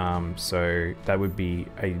 So that would be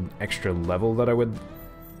an extra level that I would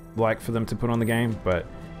like for them to put on the game, but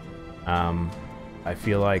I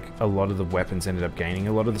feel like a lot of the weapons ended up gaining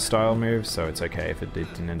a lot of the style moves, so it's okay if it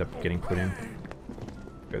didn't end up getting put in.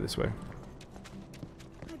 Go this way.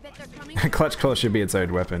 Clutch Claw should be its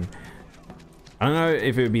own weapon. I don't know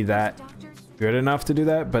if it would be that good enough to do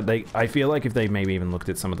that, but I feel like if they maybe even looked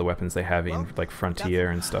at some of the weapons they have in like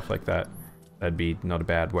Frontier and stuff like that, that'd be not a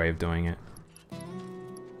bad way of doing it.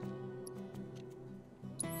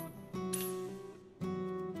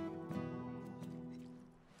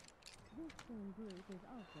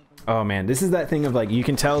 Oh man, this is that thing of like, you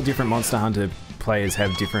can tell different Monster Hunter players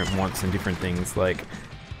have different wants and different things. Like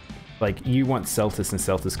you want Celtis and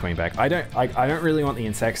Celtis coming back. I don't really want the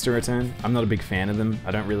insects to return. I'm not a big fan of them.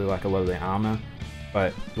 I don't really like a lot of their armor,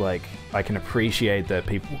 but like I can appreciate that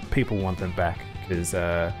people want them back, because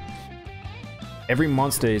every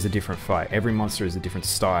monster is a different fight. Every monster is a different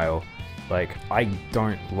style. Like I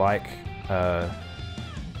don't like I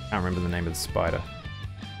can't remember the name of the spider.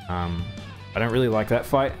 I don't really like that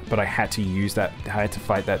fight, but I had to use that. I had to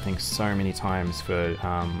fight that thing so many times for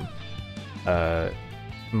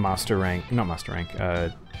master rank, not master rank,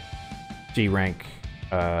 G rank,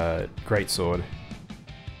 greatsword.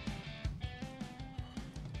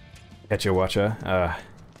 Catcher Watcher.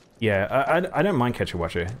 Yeah, I don't mind Catcher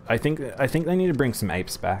Watcher. I think they need to bring some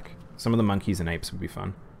apes back. Some of the monkeys and apes would be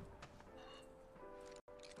fun.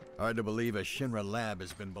 Hard to believe a Shinra lab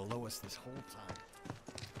has been below us this whole time.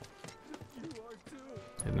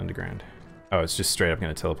 Heading underground. Oh, it's just straight up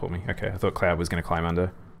going to teleport me. Okay, I thought Cloud was going to climb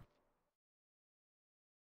under.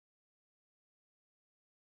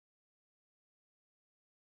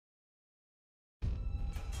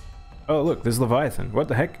 Oh look, there's Leviathan. What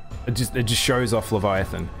the heck? It just shows off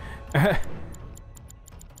Leviathan.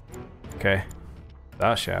 Okay.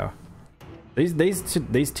 Shower.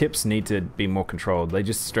 These tips need to be more controlled. They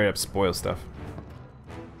just straight up spoil stuff.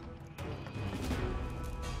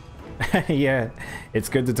 Yeah, it's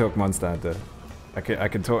good to talk Monster Hunter. I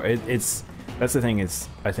can talk. That's the thing, is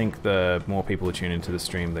I think the more people who tune into the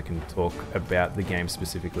stream that can talk about the game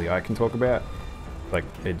specifically I can talk about, like,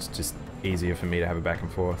 it's just easier for me to have a back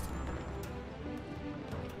and forth.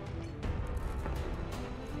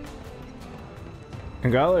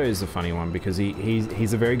 Kangala is a funny one because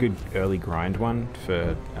he's a very good early grind one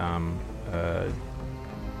for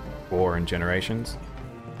 4 and Generations.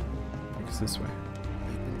 I think it's this way.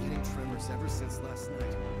 Ever since last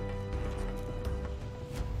night.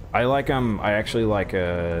 I like I actually like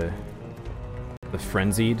the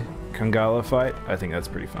frenzied Kangala fight. I think that's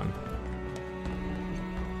pretty fun.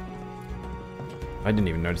 I didn't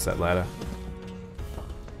even notice that ladder.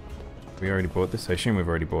 We already bought this? I assume we've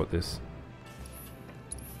already bought this.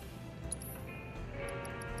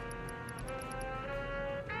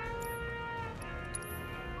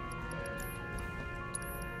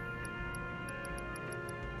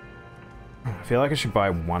 I feel like I should buy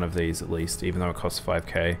one of these at least, even though it costs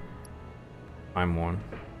 5k. I'm one.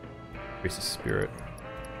 Increases spirit.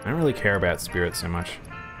 I don't really care about spirit so much.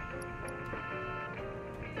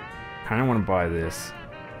 I kind of want to buy this.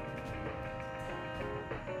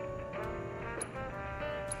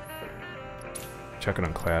 Chuck it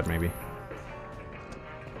on Cloud, maybe.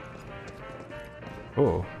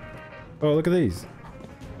 Oh. Oh, look at these.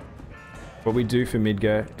 What we do for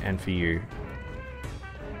Midgar and for you.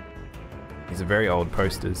 These are very old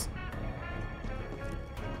posters.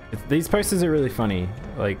 These posters are really funny.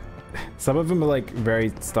 Like, some of them are like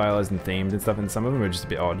very stylized and themed and stuff, and some of them are just a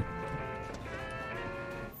bit odd.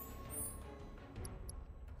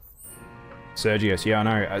 Sergius, yeah, I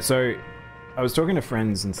know. So, I was talking to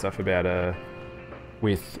friends and stuff about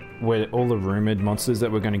with all the rumored monsters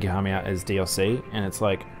that were going to come out as DLC, and it's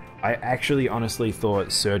like, I actually honestly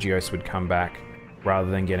thought Sergius would come back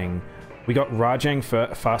rather than getting we got Rajang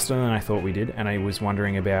faster than I thought we did, and I was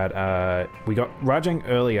wondering about, we got Rajang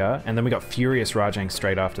earlier, and then we got Furious Rajang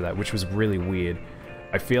straight after that, which was really weird.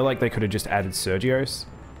 I feel like they could have just added Sergios.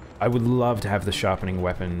 I would love to have the sharpening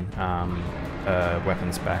weapon,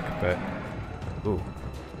 weapons back, but, ooh.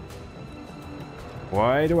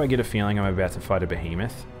 Why do I get a feeling I'm about to fight a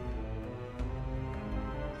behemoth?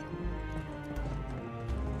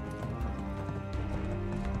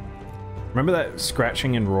 Remember that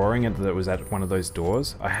scratching and roaring that was at one of those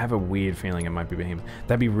doors? I have a weird feeling it might be behemoth.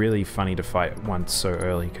 That'd be really funny to fight one so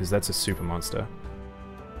early, because that's a super monster.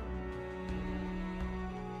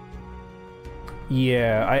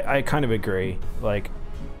 Yeah, I kind of agree. Like,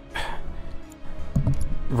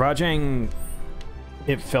 Rajang,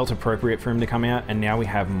 it felt appropriate for him to come out, and now we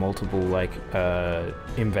have multiple, like,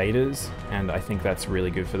 invaders, and I think that's really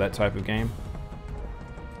good for that type of game.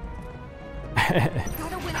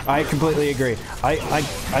 I completely agree.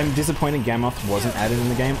 I'm disappointed Gammoth wasn't added in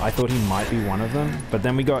the game. I thought he might be one of them, but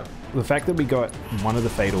then we got the fact that we got one of the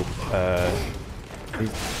fatal. This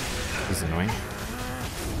is annoying.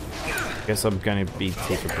 Guess I'm gonna be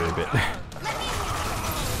Tifa for a bit.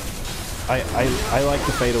 I like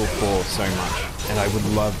the fatal 4 so much, and I would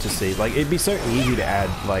love to see, like, it'd be so easy to add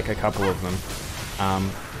like a couple of them.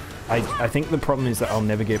 I think the problem is that I'll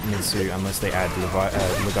never get Mitsu unless they add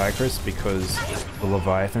Legiacris, because the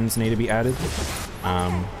Leviathans need to be added.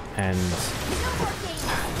 And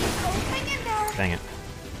dang it.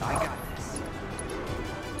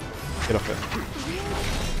 Get off it.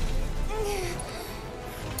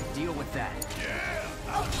 Deal with that.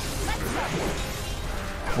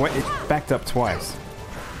 What? It backed up twice.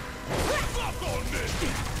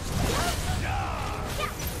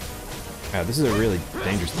 Wow, this is a really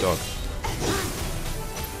dangerous dog.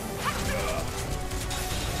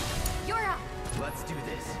 You're up. Let's do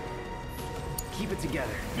this. Keep it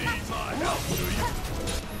together. Need my help, do you?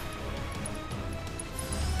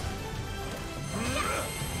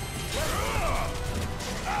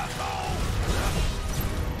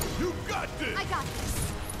 You got this. I got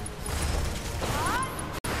this.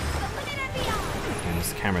 And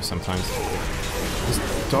this camera sometimes. This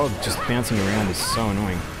dog just bouncing around is so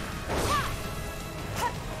annoying.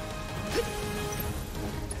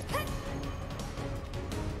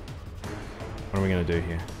 What are we gonna do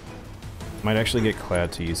here? Might actually get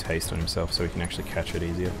Cloud to use haste on himself so he can actually catch it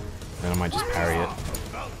easier. Then I might just parry it.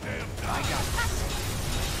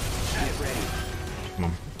 Come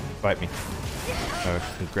on, bite me. Oh,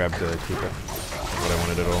 I grabbed the Tifa. What I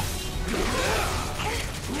wanted at all.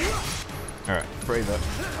 Alright, brave up.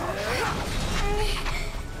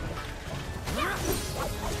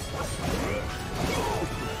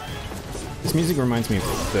 This music reminds me of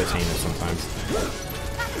 13 sometimes.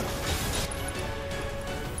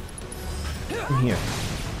 I'm here.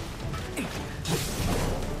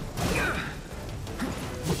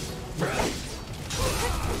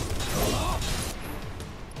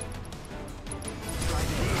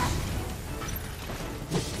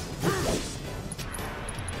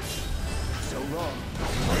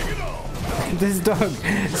 This dog,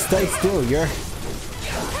 stay still,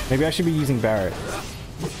 maybe I should be using Barret.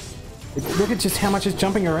 Look at just how much it's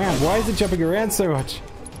jumping around. Why is it jumping around so much?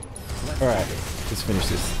 Alright, let's finish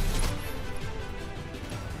this.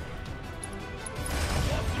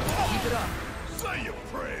 Keep it up. Say your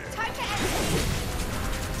prayer. Time to end.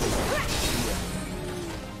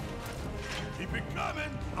 Keep it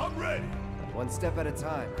coming. I'm ready. One step at a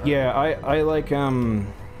time. Yeah, I like,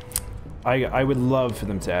 I would love for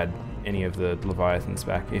them to add any of the Leviathans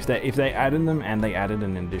back. If they added them and they added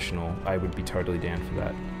an additional, I would be totally down for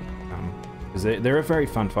that. Because they're a very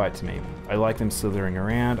fun fight to me. I like them slithering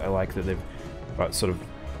around. I like that they've got sort of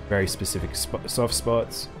very specific soft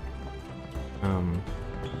spots.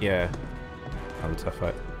 Yeah, another tough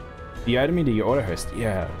fight. You added me to your auto host.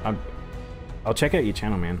 Yeah, I'll check out your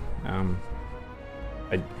channel, man.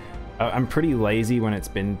 I'm pretty lazy when it's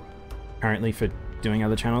been currently for doing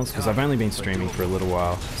other channels, because I've only been streaming for a little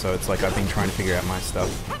while, so it's like I've been trying to figure out my stuff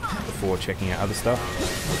before checking out other stuff.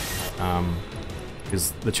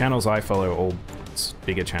 Because the channels I follow are all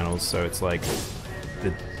bigger channels, so it's like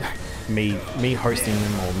me hosting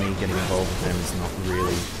them or me getting involved with them is not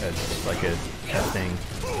really a thing.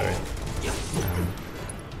 So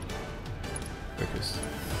focus.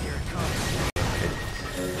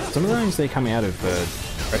 Sometimes they come out of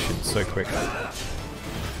pressured so quick.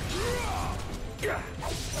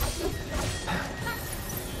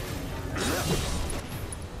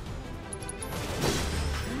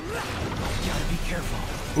 Gotta be careful.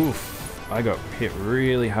 Oof, I got hit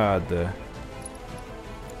really hard there.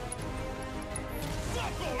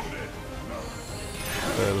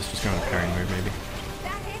 let's just go on parrying move maybe.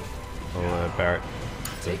 Or Barrett.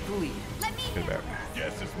 Take the lead. Good Barrett.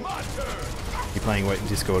 Guess it's my turn. You playing what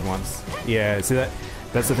Discord once? Yeah, see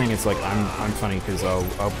that's the thing. It's like I'm funny because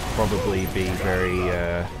I'll probably be very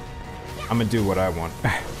I'm gonna do what I want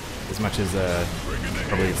as much as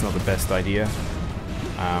probably it's not the best idea.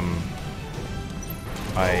 I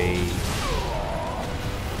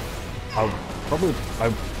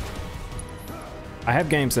have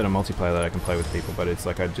games that are multiplayer that I can play with people, but it's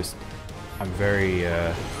like I'm very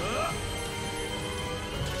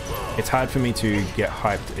it's hard for me to get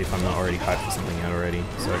hyped if I'm not already hyped for something out already.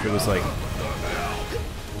 So if it was like,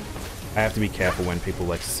 I have to be careful when people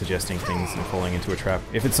like suggesting things and falling into a trap.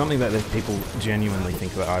 If it's something that people genuinely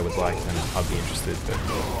think that I would like, then I'll be interested. But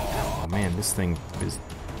oh man, this thing is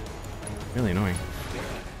really annoying.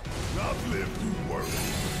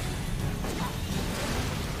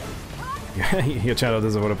 Your channel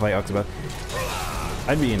doesn't want to play Octopath.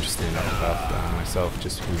 I'd be interested in Octopath myself,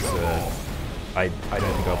 just because I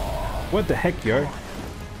don't think I'll... What the heck, yo?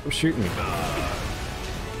 Stop shooting me.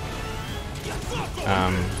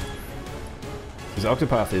 Because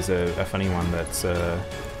Octopath is a funny one that's...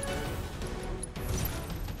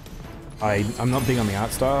 I'm not big on the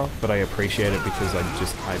art style, but I appreciate it because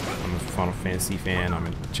I'm a Final Fantasy fan, I'm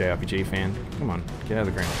a JRPG fan. Come on, get out of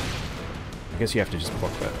the ground. I guess you have to just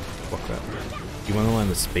block that. You want to learn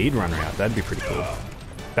the speedrun route? That'd be pretty cool.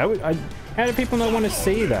 That would. How do people not want to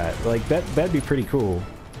see that? Like that'd be pretty cool.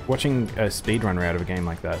 Watching a speedrun route of a game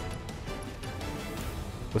like that.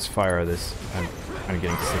 Let's fire this. I'm kind of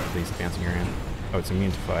getting sick of these bouncing around. Oh, it's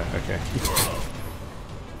immune to fire. Okay.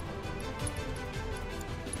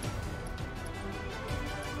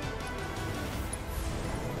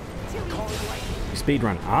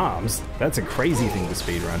 Speedrun arms? That's a crazy thing to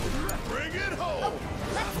speedrun.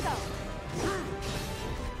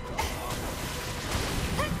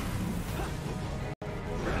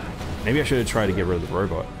 Maybe I should have tried to get rid of the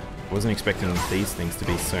robot. I wasn't expecting these things to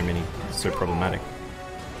be so problematic.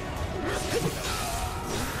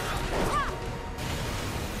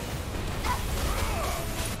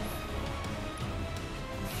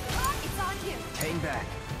 Hang back.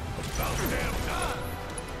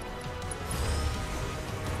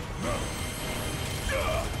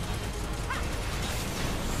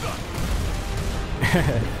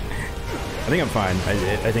 I think I'm fine.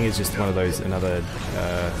 I think it's just one of those, I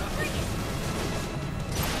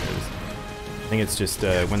think it's just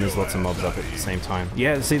when there's lots of mobs up at the same time.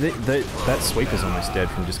 Yeah, see, that sweeper's almost dead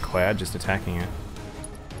from just Cloud just attacking it.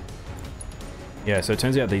 Yeah, so it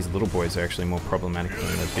turns out these little boys are actually more problematic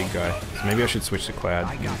than the big guy. So maybe I should switch to Cloud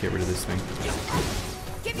and get rid of this thing.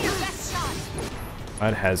 Give me your best shot.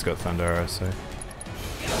 Cloud has got Thunder Arrow, so...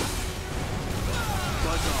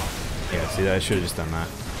 Yeah, see, I should have just done that.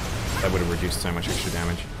 That would have reduced so much extra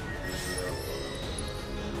damage.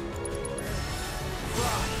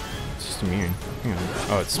 It's just immune. Hang on.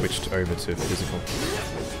 Oh, it's switched over to physical.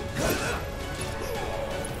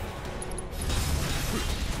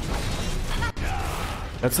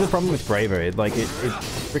 That's the problem with Bravo. It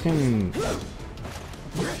freaking...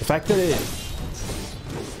 The fact that it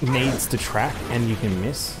needs to track and you can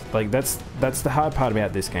miss, like that's the hard part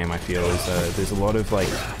about this game. I feel is there's a lot of like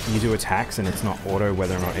you do attacks and it's not auto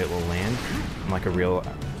whether or not it will land, like a real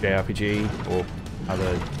JRPG or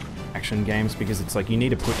other action games, because it's like you need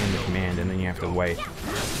to put in the command and then you have to wait.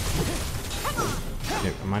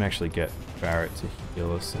 Yeah, I might actually get Barrett to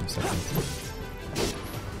heal us in a second.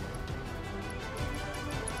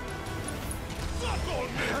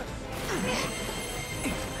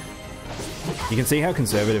 You can see how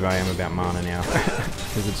conservative I am about mana now,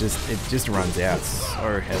 because it just runs out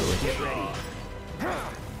so heavily.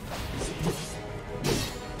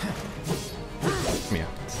 Come here.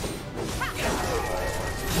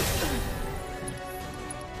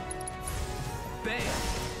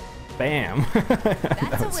 Bam!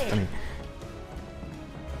 That was funny.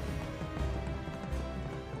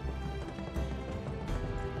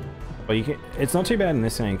 Well, you can. It's not too bad in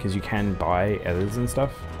this thing because you can buy others and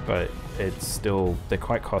stuff, but it's still, they're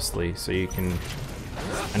quite costly, so you can...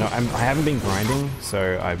 I know I haven't been grinding,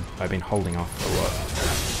 so I've been holding off a lot.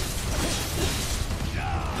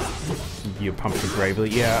 You're pumped for Bravely?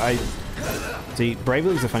 Yeah, see,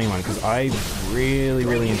 Bravely's a funny one, because I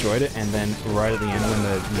really enjoyed it, and then right at the end when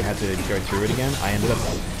you had to go through it again, I ended up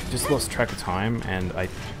just lost track of time, and I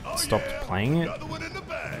stopped playing it.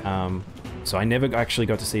 So I never actually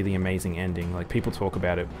got to see the amazing ending. Like, people talk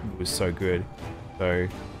about it, it was so good. So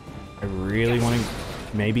I really want to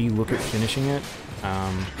maybe look at finishing it.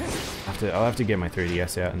 I'll have to get my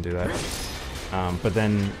 3DS out and do that. But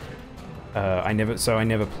then I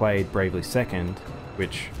never played Bravely Second,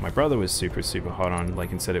 which my brother was super hot on,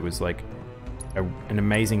 like, and said it was like an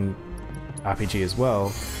amazing RPG as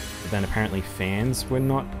well, but then apparently fans were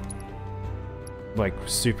not like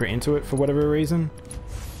super into it for whatever reason.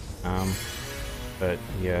 But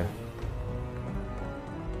yeah.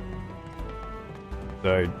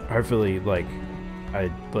 So hopefully, like, I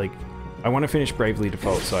want to finish Bravely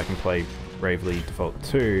Default so I can play Bravely Default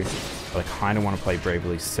 2, but I kind of want to play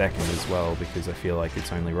Bravely 2nd as well because I feel like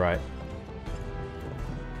it's only right.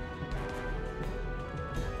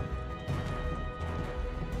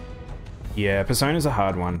 Yeah, Persona's a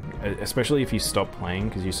hard one, especially if you stop playing,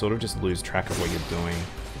 because you sort of just lose track of what you're doing.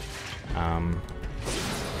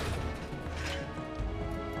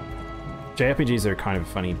 JRPGs are kind of a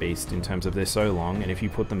funny beast in terms of they're so long, and if you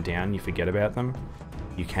put them down, you forget about them.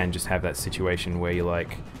 You can just have that situation where you're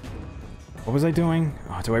like, what was I doing?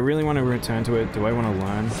 Oh, do I really want to return to it? Do I want to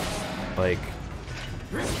learn? Like,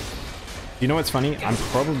 you know what's funny? I'm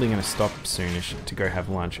probably going to stop soonish to go have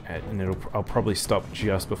lunch and I'll probably stop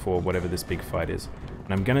just before whatever this big fight is.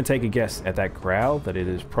 And I'm going to take a guess at that growl that it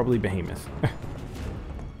is probably Behemoth.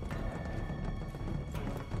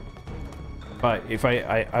 But if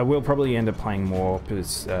I will probably end up playing more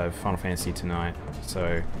because Final Fantasy tonight,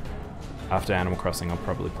 so after Animal Crossing I'll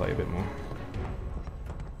probably play a bit more.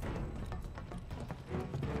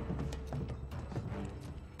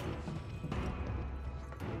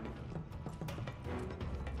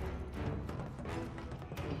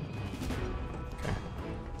 Okay.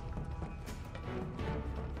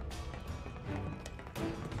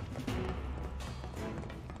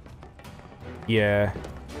 Yeah,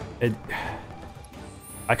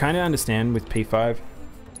 I kind of understand with P5.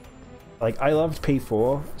 Like, I loved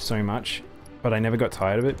P4 so much, but I never got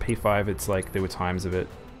tired of it. P5, it's like there were times of it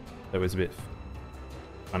that was a bit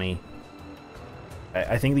funny.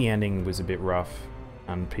 I think the ending was a bit rough,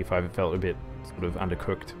 and P5 it felt a bit sort of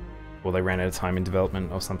undercooked, or they ran out of time in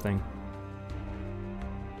development or something.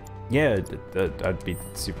 Yeah, I'd be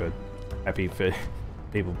super happy for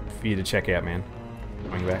you to check out, man.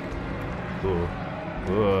 Going back. Ooh.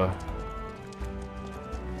 Ooh.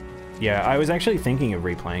 Yeah, I was actually thinking of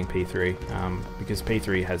replaying P3, because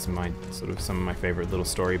P3 has my some of my favorite little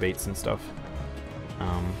story beats and stuff.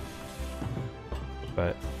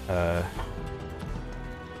 But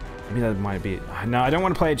maybe that might be. No, I don't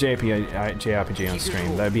want to play a JRPG on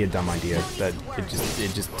stream. That'd be a dumb idea. That it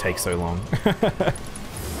just takes so long.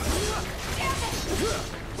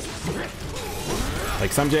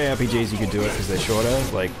 Like some JRPGs, you could do it because they're shorter.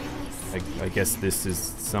 Like I guess this is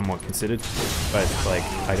somewhat considered, but like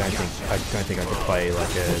I don't think I could play like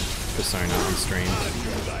a Persona on stream.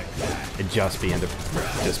 It'd just be end up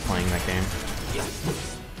just playing that game.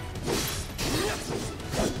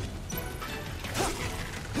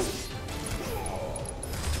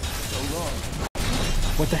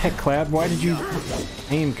 What the heck, Cloud? Why did you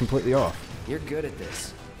aim completely off? You're good at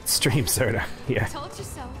this. Stream soda, yeah. Told you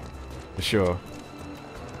so. For sure.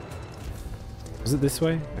 Was it this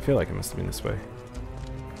way? I feel like it must have been this way.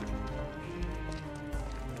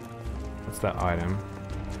 What's that item?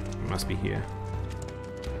 It must be here.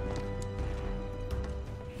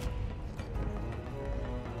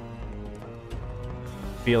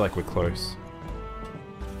 I feel like we're close.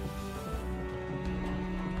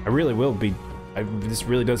 I really will be. This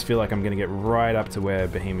really does feel like I'm gonna get right up to where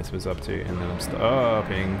Behemoth was up to, and then I'm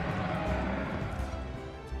stopping.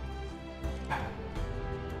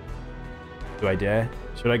 Do I dare?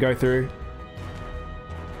 Should I go through?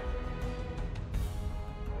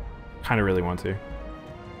 Kinda really want to.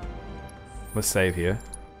 Let's save here.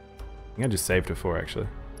 I think I just saved before, actually.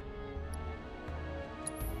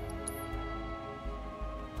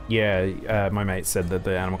 Yeah, my mate said that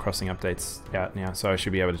the Animal Crossing update's out now, so I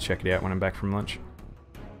should be able to check it out when I'm back from lunch.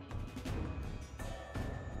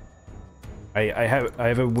 I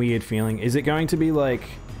have a weird feeling. Is it going to be like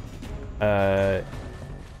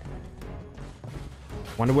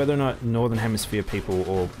wonder whether or not Northern Hemisphere people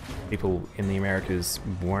or people in the Americas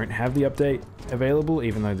won't have the update available,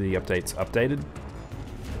 even though the update's updated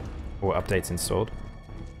or update's installed.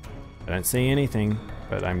 I don't see anything,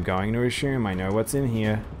 but I'm going to assume I know what's in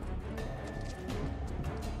here.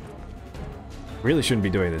 Really shouldn't be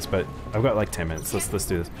doing this, but I've got like 10 minutes. Let's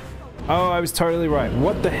do this. Oh, I was totally right.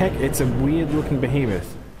 What the heck? It's a weird looking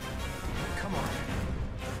behemoth. Come on.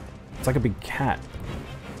 It's like a big cat.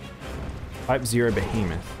 Type 0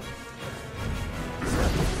 behemoth.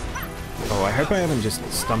 Oh, I hope I haven't just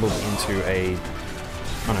stumbled into a...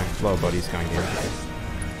 Oh no, lower body's going down.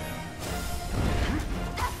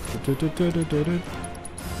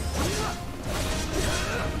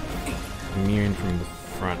 Immune from the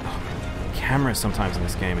front. Oh, camera sometimes in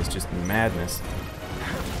this game is just madness.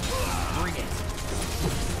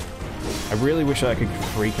 I really wish I could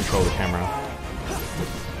free control the camera.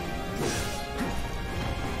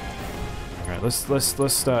 Alright,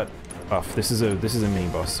 let's start off. This is a mini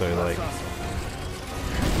boss, so like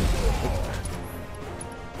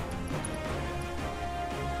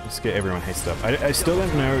let's get everyone haste up. I still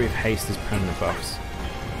don't know if haste is permanent buffs.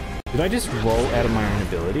 Did I just roll out of my own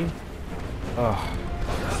ability? Oh.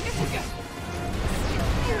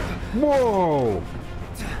 Whoa!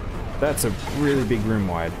 That's a really big room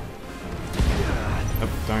wide. Oh,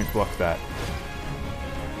 don't block that.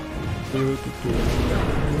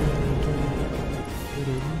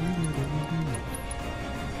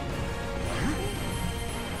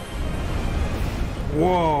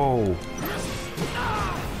 Whoa!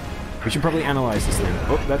 We should probably analyze this thing.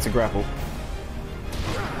 Oh, that's a grapple.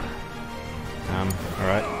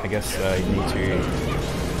 Alright, I guess you need to...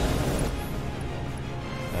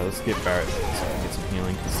 let's get Barrett so I can get some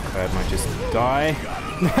healing, because Cloud might just die.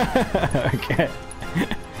 Okay.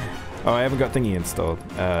 Oh, I haven't got thingy installed.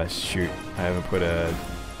 Shoot. I haven't put a...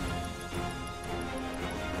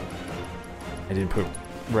 I didn't put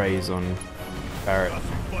raise on Barrett.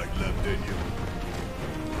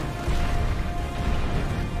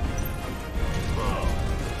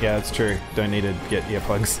 Yeah, that's true. Don't need to get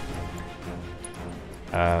earplugs.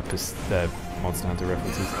 Monster Hunter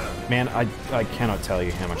references. Man, I cannot tell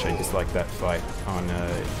you how much I dislike that fight on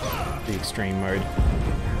the extreme mode.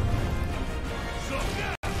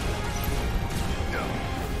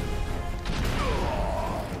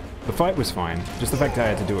 The fight was fine, just the fact that I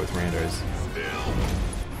had to do it with randos.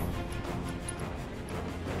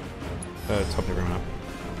 Top everyone up.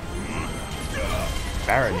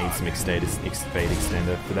 Barrett needs some fade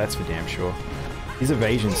extender, but that's for damn sure. His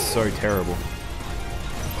evasion's so terrible.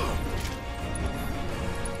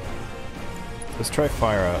 Let's try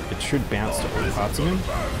fire up. It should bounce to all parts of him.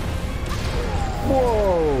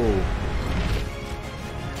 Whoa!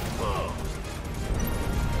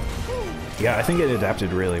 Yeah, I think it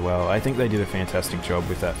adapted really well. I think they did a fantastic job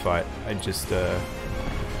with that fight. I just, it's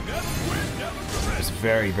a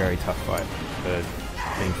very, very tough fight for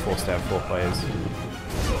being forced to have 4 players.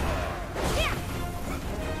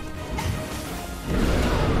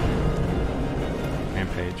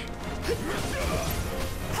 Rampage.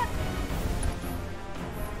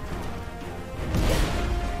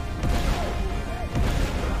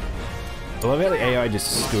 I love how the AI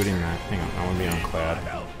just stood in that. Hang on, I want to be on Cloud.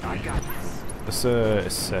 Let's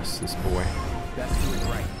assess this boy.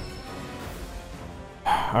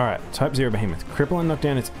 Alright, Type 0 Behemoth. Cripple and knock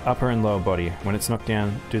down its upper and lower body. When it's knocked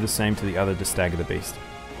down, do the same to the other to stagger the beast.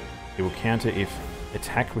 It will counter if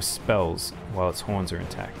attacked with spells while its horns are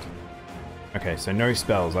intact. Okay, so no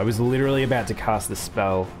spells. I was literally about to cast the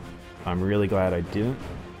spell. I'm really glad I didn't.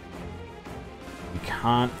 You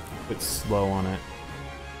can't put slow on it.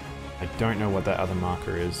 I don't know what that other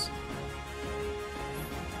marker is.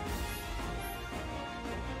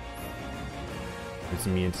 It's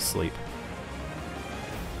immune to sleep.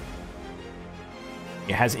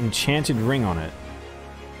 It has enchanted ring on it.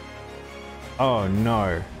 Oh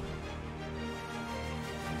no.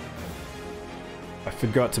 I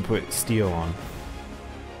forgot to put steel on.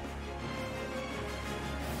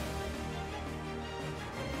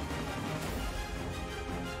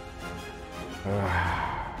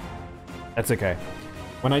 That's okay.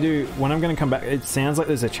 When I'm going to come back, it sounds like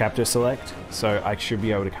there's a chapter select, so I should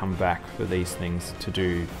be able to come back for these things to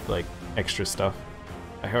do, like, extra stuff.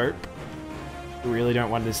 I hope. I really don't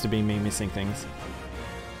want this to be me missing things.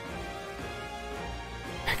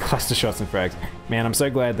 Cluster shots and frags. Man, I'm so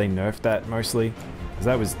glad they nerfed that mostly,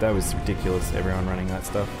 because that was ridiculous, everyone running that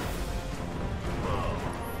stuff.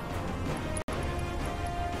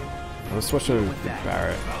 Let's switch over to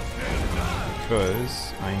Barrett.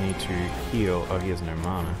 Because I need to heal. Oh, he has no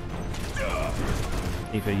mana.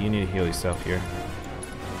 Tifa, you need to heal yourself here.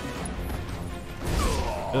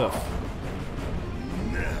 Ugh.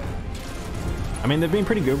 I mean, they've been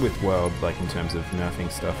pretty good with World, like in terms of nerfing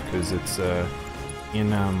stuff, because it's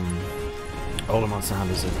in older Monster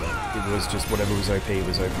Hunters, it was just whatever was OP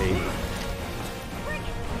was OP.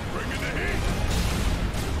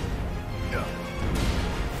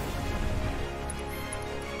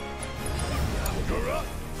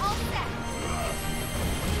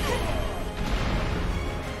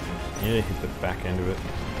 Yeah, hit the back end of it.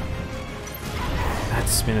 That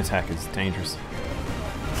spin attack is dangerous.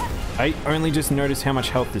 I only just noticed how much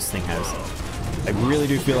health this thing has. I really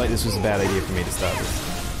do feel like this was a bad idea for me to start with.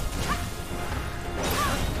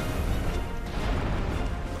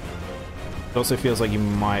 It also feels like you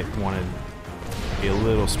might want to be a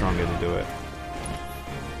little stronger to do it.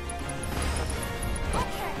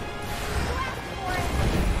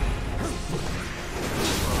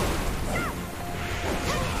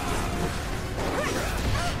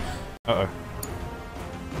 Uh-oh.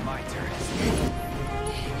 My turn.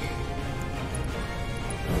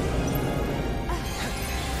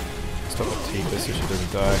 Stop the Tifa so she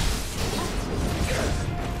doesn't die.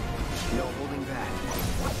 No holding back.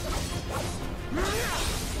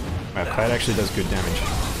 Wow, Cloud actually does good damage.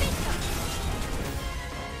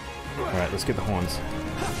 Alright, let's get the horns.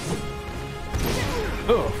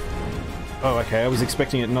 Oh! Oh, okay, I was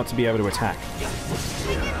expecting it not to be able to attack.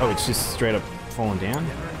 Oh, it's just straight up fallen down?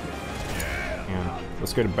 Yeah.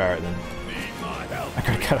 Let's go to Barret then. I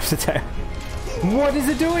gotta cut off the tail. What is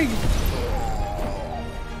it doing?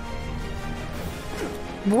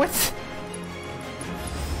 What?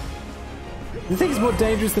 The thing is more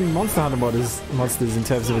dangerous than Monster Hunter monsters in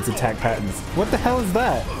terms of its attack patterns. What the hell is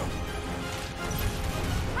that?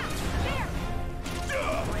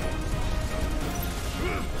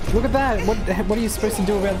 Look at that! What are you supposed to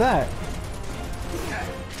do about that?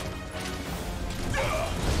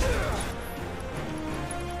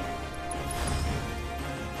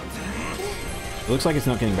 It looks like it's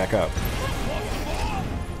not getting back up.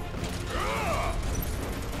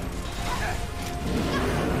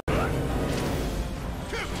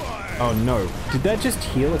 Oh no. Did that just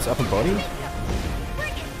heal its upper body?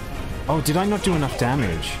 Oh, did I not do enough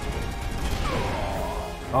damage?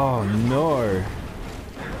 Oh no.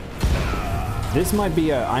 This might be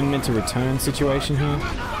a I'm meant to return situation here.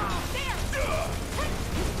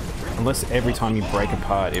 Unless every time you break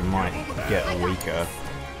apart it might get weaker.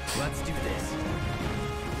 Let's do this.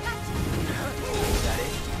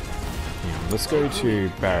 Yeah, let's go to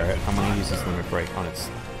Barret. I'm going to use this limit break on its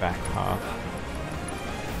back half.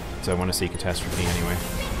 So I want to see Catastrophe anyway.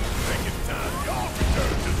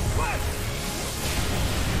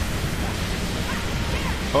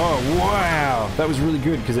 Oh wow! That was really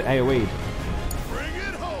good because it AoE'd.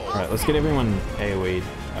 Alright, let's get everyone AoE'd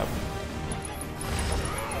up.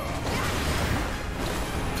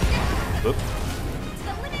 Oop.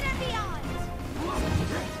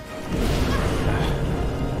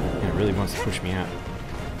 Yeah, it really wants to push me out.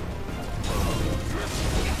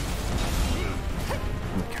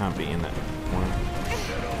 I can't be in that corner.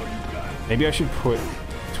 Maybe I should put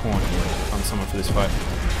Taunt on someone for this fight.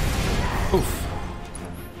 Oof.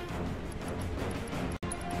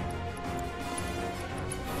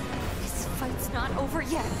 Not over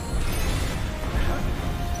yet.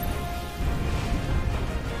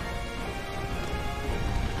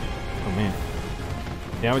 Oh man.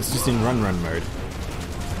 Now it's just in run mode.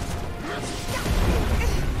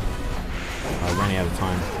 I ran out of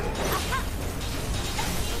time.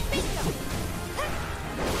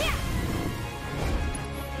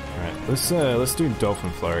 Alright, let's do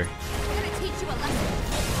Dolphin Flurry.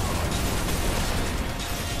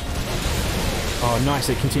 Oh, nice,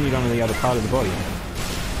 it continued on to the other part of the body.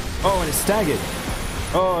 Oh, and it staggered.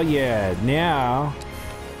 Oh, yeah, now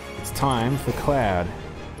it's time for Cloud.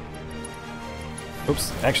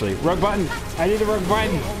 Oops, actually, wrong button. I need the wrong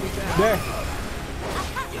button. There.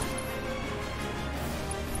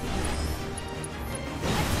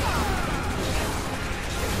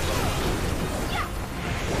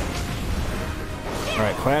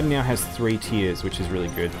 Alright, Cloud now has 3 tiers, which is really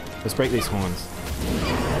good. Let's break these horns.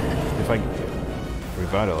 If I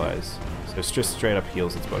revitalize. So it's just straight up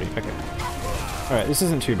heals its body. Okay. Alright, this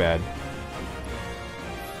isn't too bad.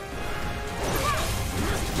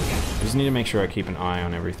 I just need to make sure I keep an eye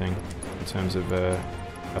on everything in terms of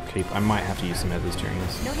upkeep. I might have to use some others during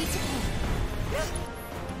this. No need to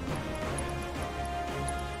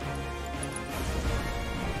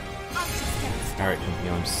Barret can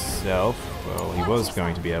heal himself. Well, he was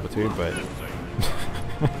going to be able to, but...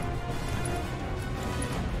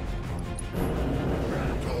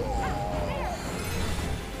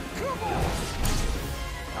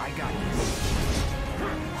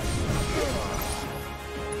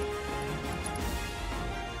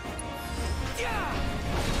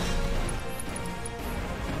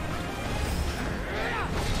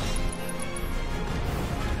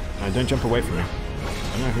 Don't jump away from me. I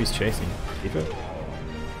don't know who he's chasing. Tifa?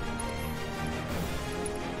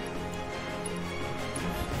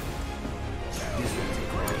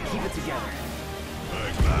 Keep it together.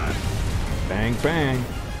 Bang, bang.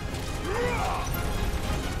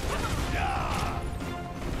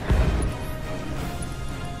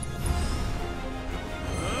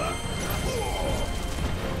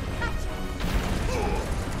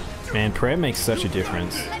 Man, prayer makes such a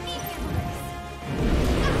difference.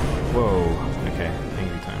 Whoa, okay,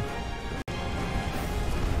 angry time.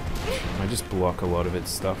 I just block a lot of its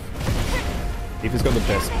stuff. Tifa's got the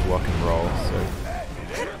best block and roll, so...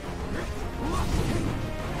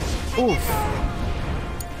 Oof!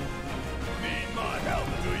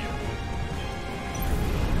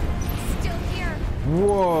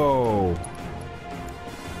 Whoa!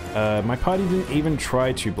 My party didn't even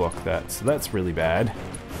try to block that, so that's really bad.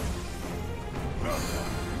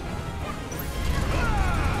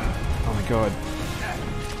 Oh my god.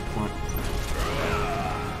 What?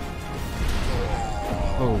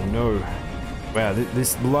 Oh no. Wow,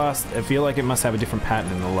 this last... I feel like it must have a different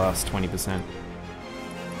pattern in the last 20%.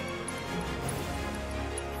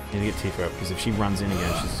 Need to get Tifa up, because if she runs in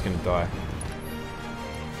again, she's just gonna die.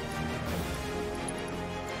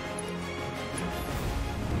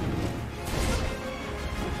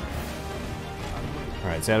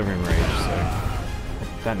 Alright, it's out of enrage, so...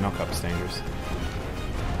 That knock-up's dangerous.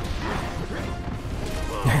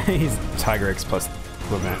 He's Tiger X plus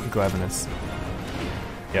Glavenus.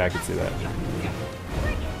 Yeah, I could see that.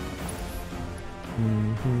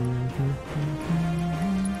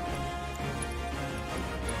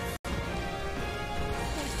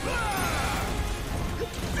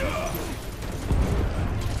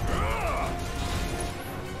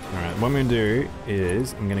 Alright, what I'm going to do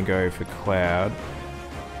is I'm going to go for Cloud.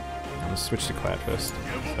 I'm going to switch to Cloud first, so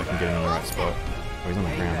I can get him in the right spot. Oh, he's on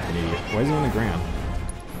the ground like an idiot. Why is he on the ground?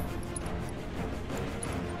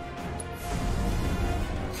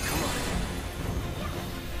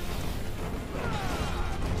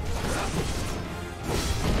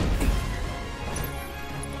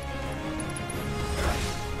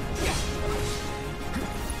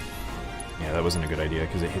 Yeah, that wasn't a good idea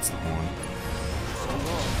because it hits the horn.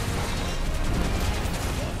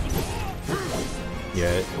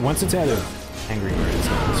 Yeah, once it's out of angry mode, it's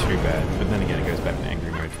not too bad, but then again, it goes back to angry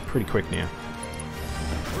mode pretty quick now.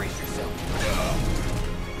 Brace yourself.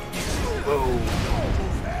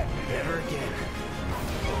 Never again.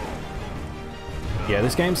 Yeah,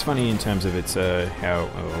 this game's funny in terms of its how.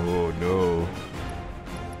 Oh no,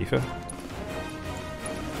 Tifa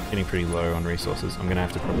getting pretty low on resources. I'm gonna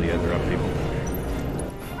have to probably other up people.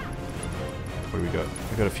 What do we got?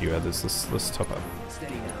 We got a few others. Let's top up.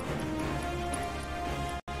 Steady now.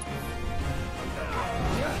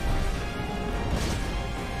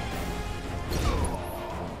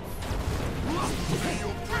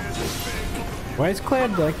 Why is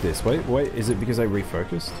Cloud like this? Why is it because I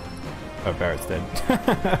refocused? Oh, Barrett's dead.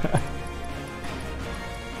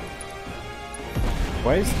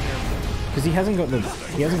 Why is? Because he hasn't got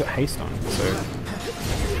haste on. So.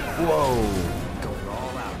 Whoa. Going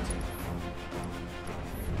all out.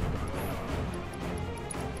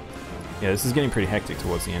 Yeah, this is getting pretty hectic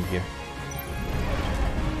towards the end here.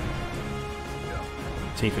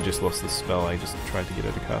 Tifa just lost the spell. I just tried to get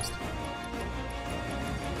her to cast.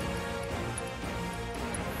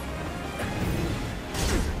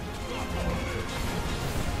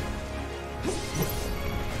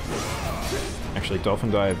 Actually,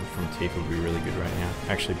 Dolphin Dive from Tifa would be really good right now.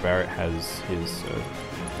 Actually, Barrett has his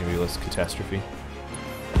maybe less catastrophe.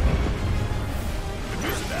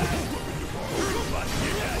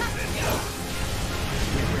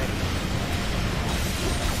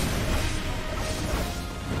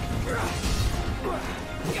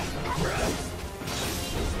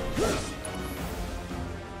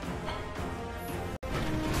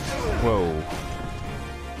 Whoa.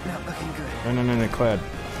 Not looking good. No, Cloud.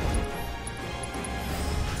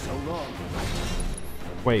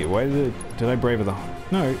 Wait, why did I braver the...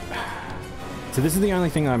 No. So this is the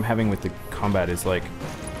only thing I'm having with the combat is like...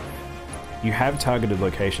 You have targeted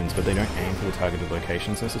locations, but they don't aim for the targeted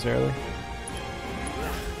locations necessarily.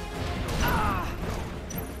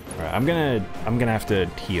 Alright, I'm gonna have to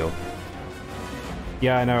heal.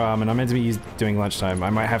 Yeah, I know, and I'm meant to be doing lunchtime.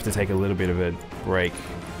 I might have to take a little bit of a break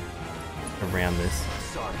around this.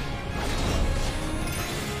 Sorry.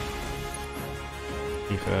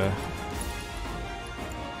 Tifa...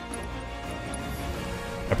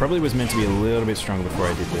 I probably was meant to be a little bit stronger before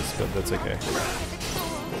I did this, but that's okay.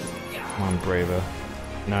 Come on, braver.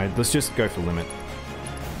 No, let's just go for limit.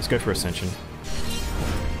 Let's go for ascension.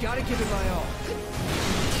 Gotta give it my all.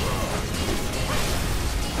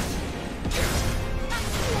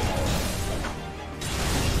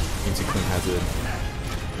 Anti-Clean Hazard.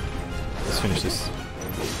 Let's finish this.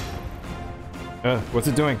 What's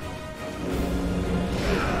it doing?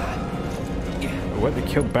 What? They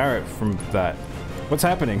killed Barrett from that. What's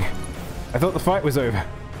happening? I thought the fight was over.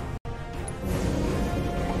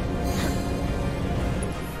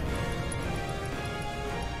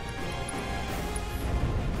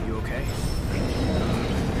 You okay?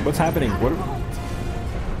 What's happening? What?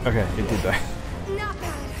 Okay, it did that.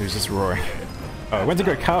 It was just roaring. Oh, I went to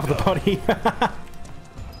go carve the body.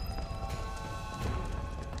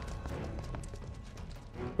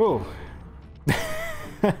 Oh.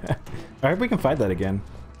 I hope we can fight that again.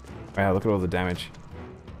 Wow, look at all the damage.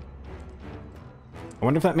 I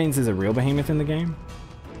wonder if that means there's a real behemoth in the game?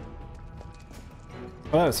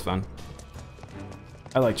 Well, that was fun.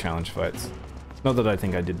 I like challenge fights. Not that I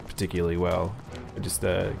think I did particularly well. I just,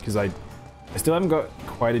 because I still haven't got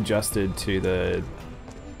quite adjusted to the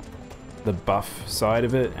buff side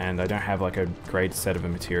of it, and I don't have like a great set of a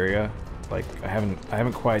materia. Like, I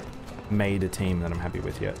haven't quite made a team that I'm happy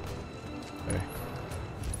with yet. So,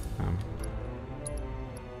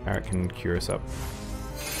 Barrett can cure us up.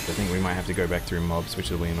 I think we might have to go back through mobs, which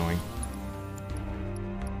will be annoying.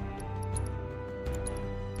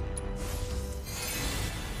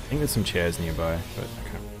 I think there's some chairs nearby, but I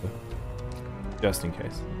can't remember. Just in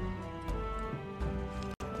case.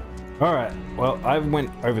 Alright, well, I went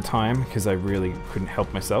over time because I really couldn't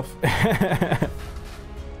help myself.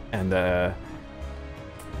 And,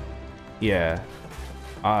 yeah.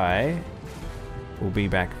 I will be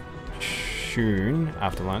back soon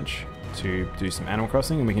after lunch to do some Animal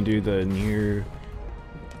Crossing, and we can do the new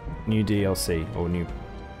DLC or new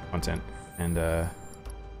content, and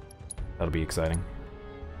that'll be exciting.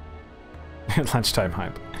 Lunchtime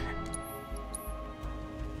hype.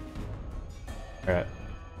 Alright.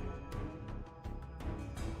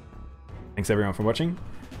 Thanks everyone for watching.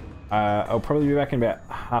 I'll probably be back in about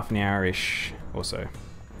half an hour-ish or so.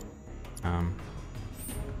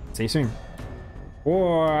 See you soon.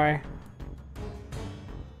 Bye!